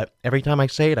 but every time I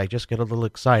say it, I just get a little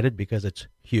excited because it's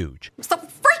huge. I'm so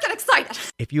freaking excited!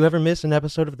 If you ever miss an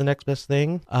episode of The Next Best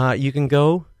Thing, you can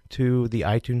go to the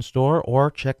iTunes store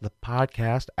or check the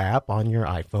podcast app on your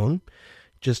iPhone.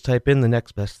 Just type in The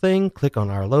Next Best Thing, click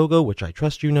on our logo, which I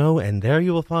trust you know, and there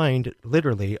you will find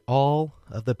literally all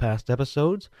of the past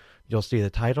episodes. You'll see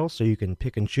the title, so you can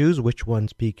pick and choose which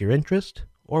ones pique your interest,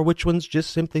 or which ones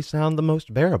just simply sound the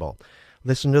most bearable.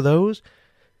 Listen to those,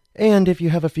 and if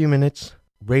you have a few minutes,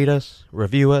 rate us,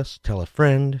 review us, tell a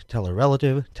friend, tell a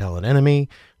relative, tell an enemy,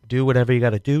 do whatever you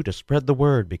got to do to spread the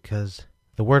word, because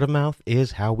the word of mouth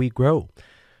is how we grow.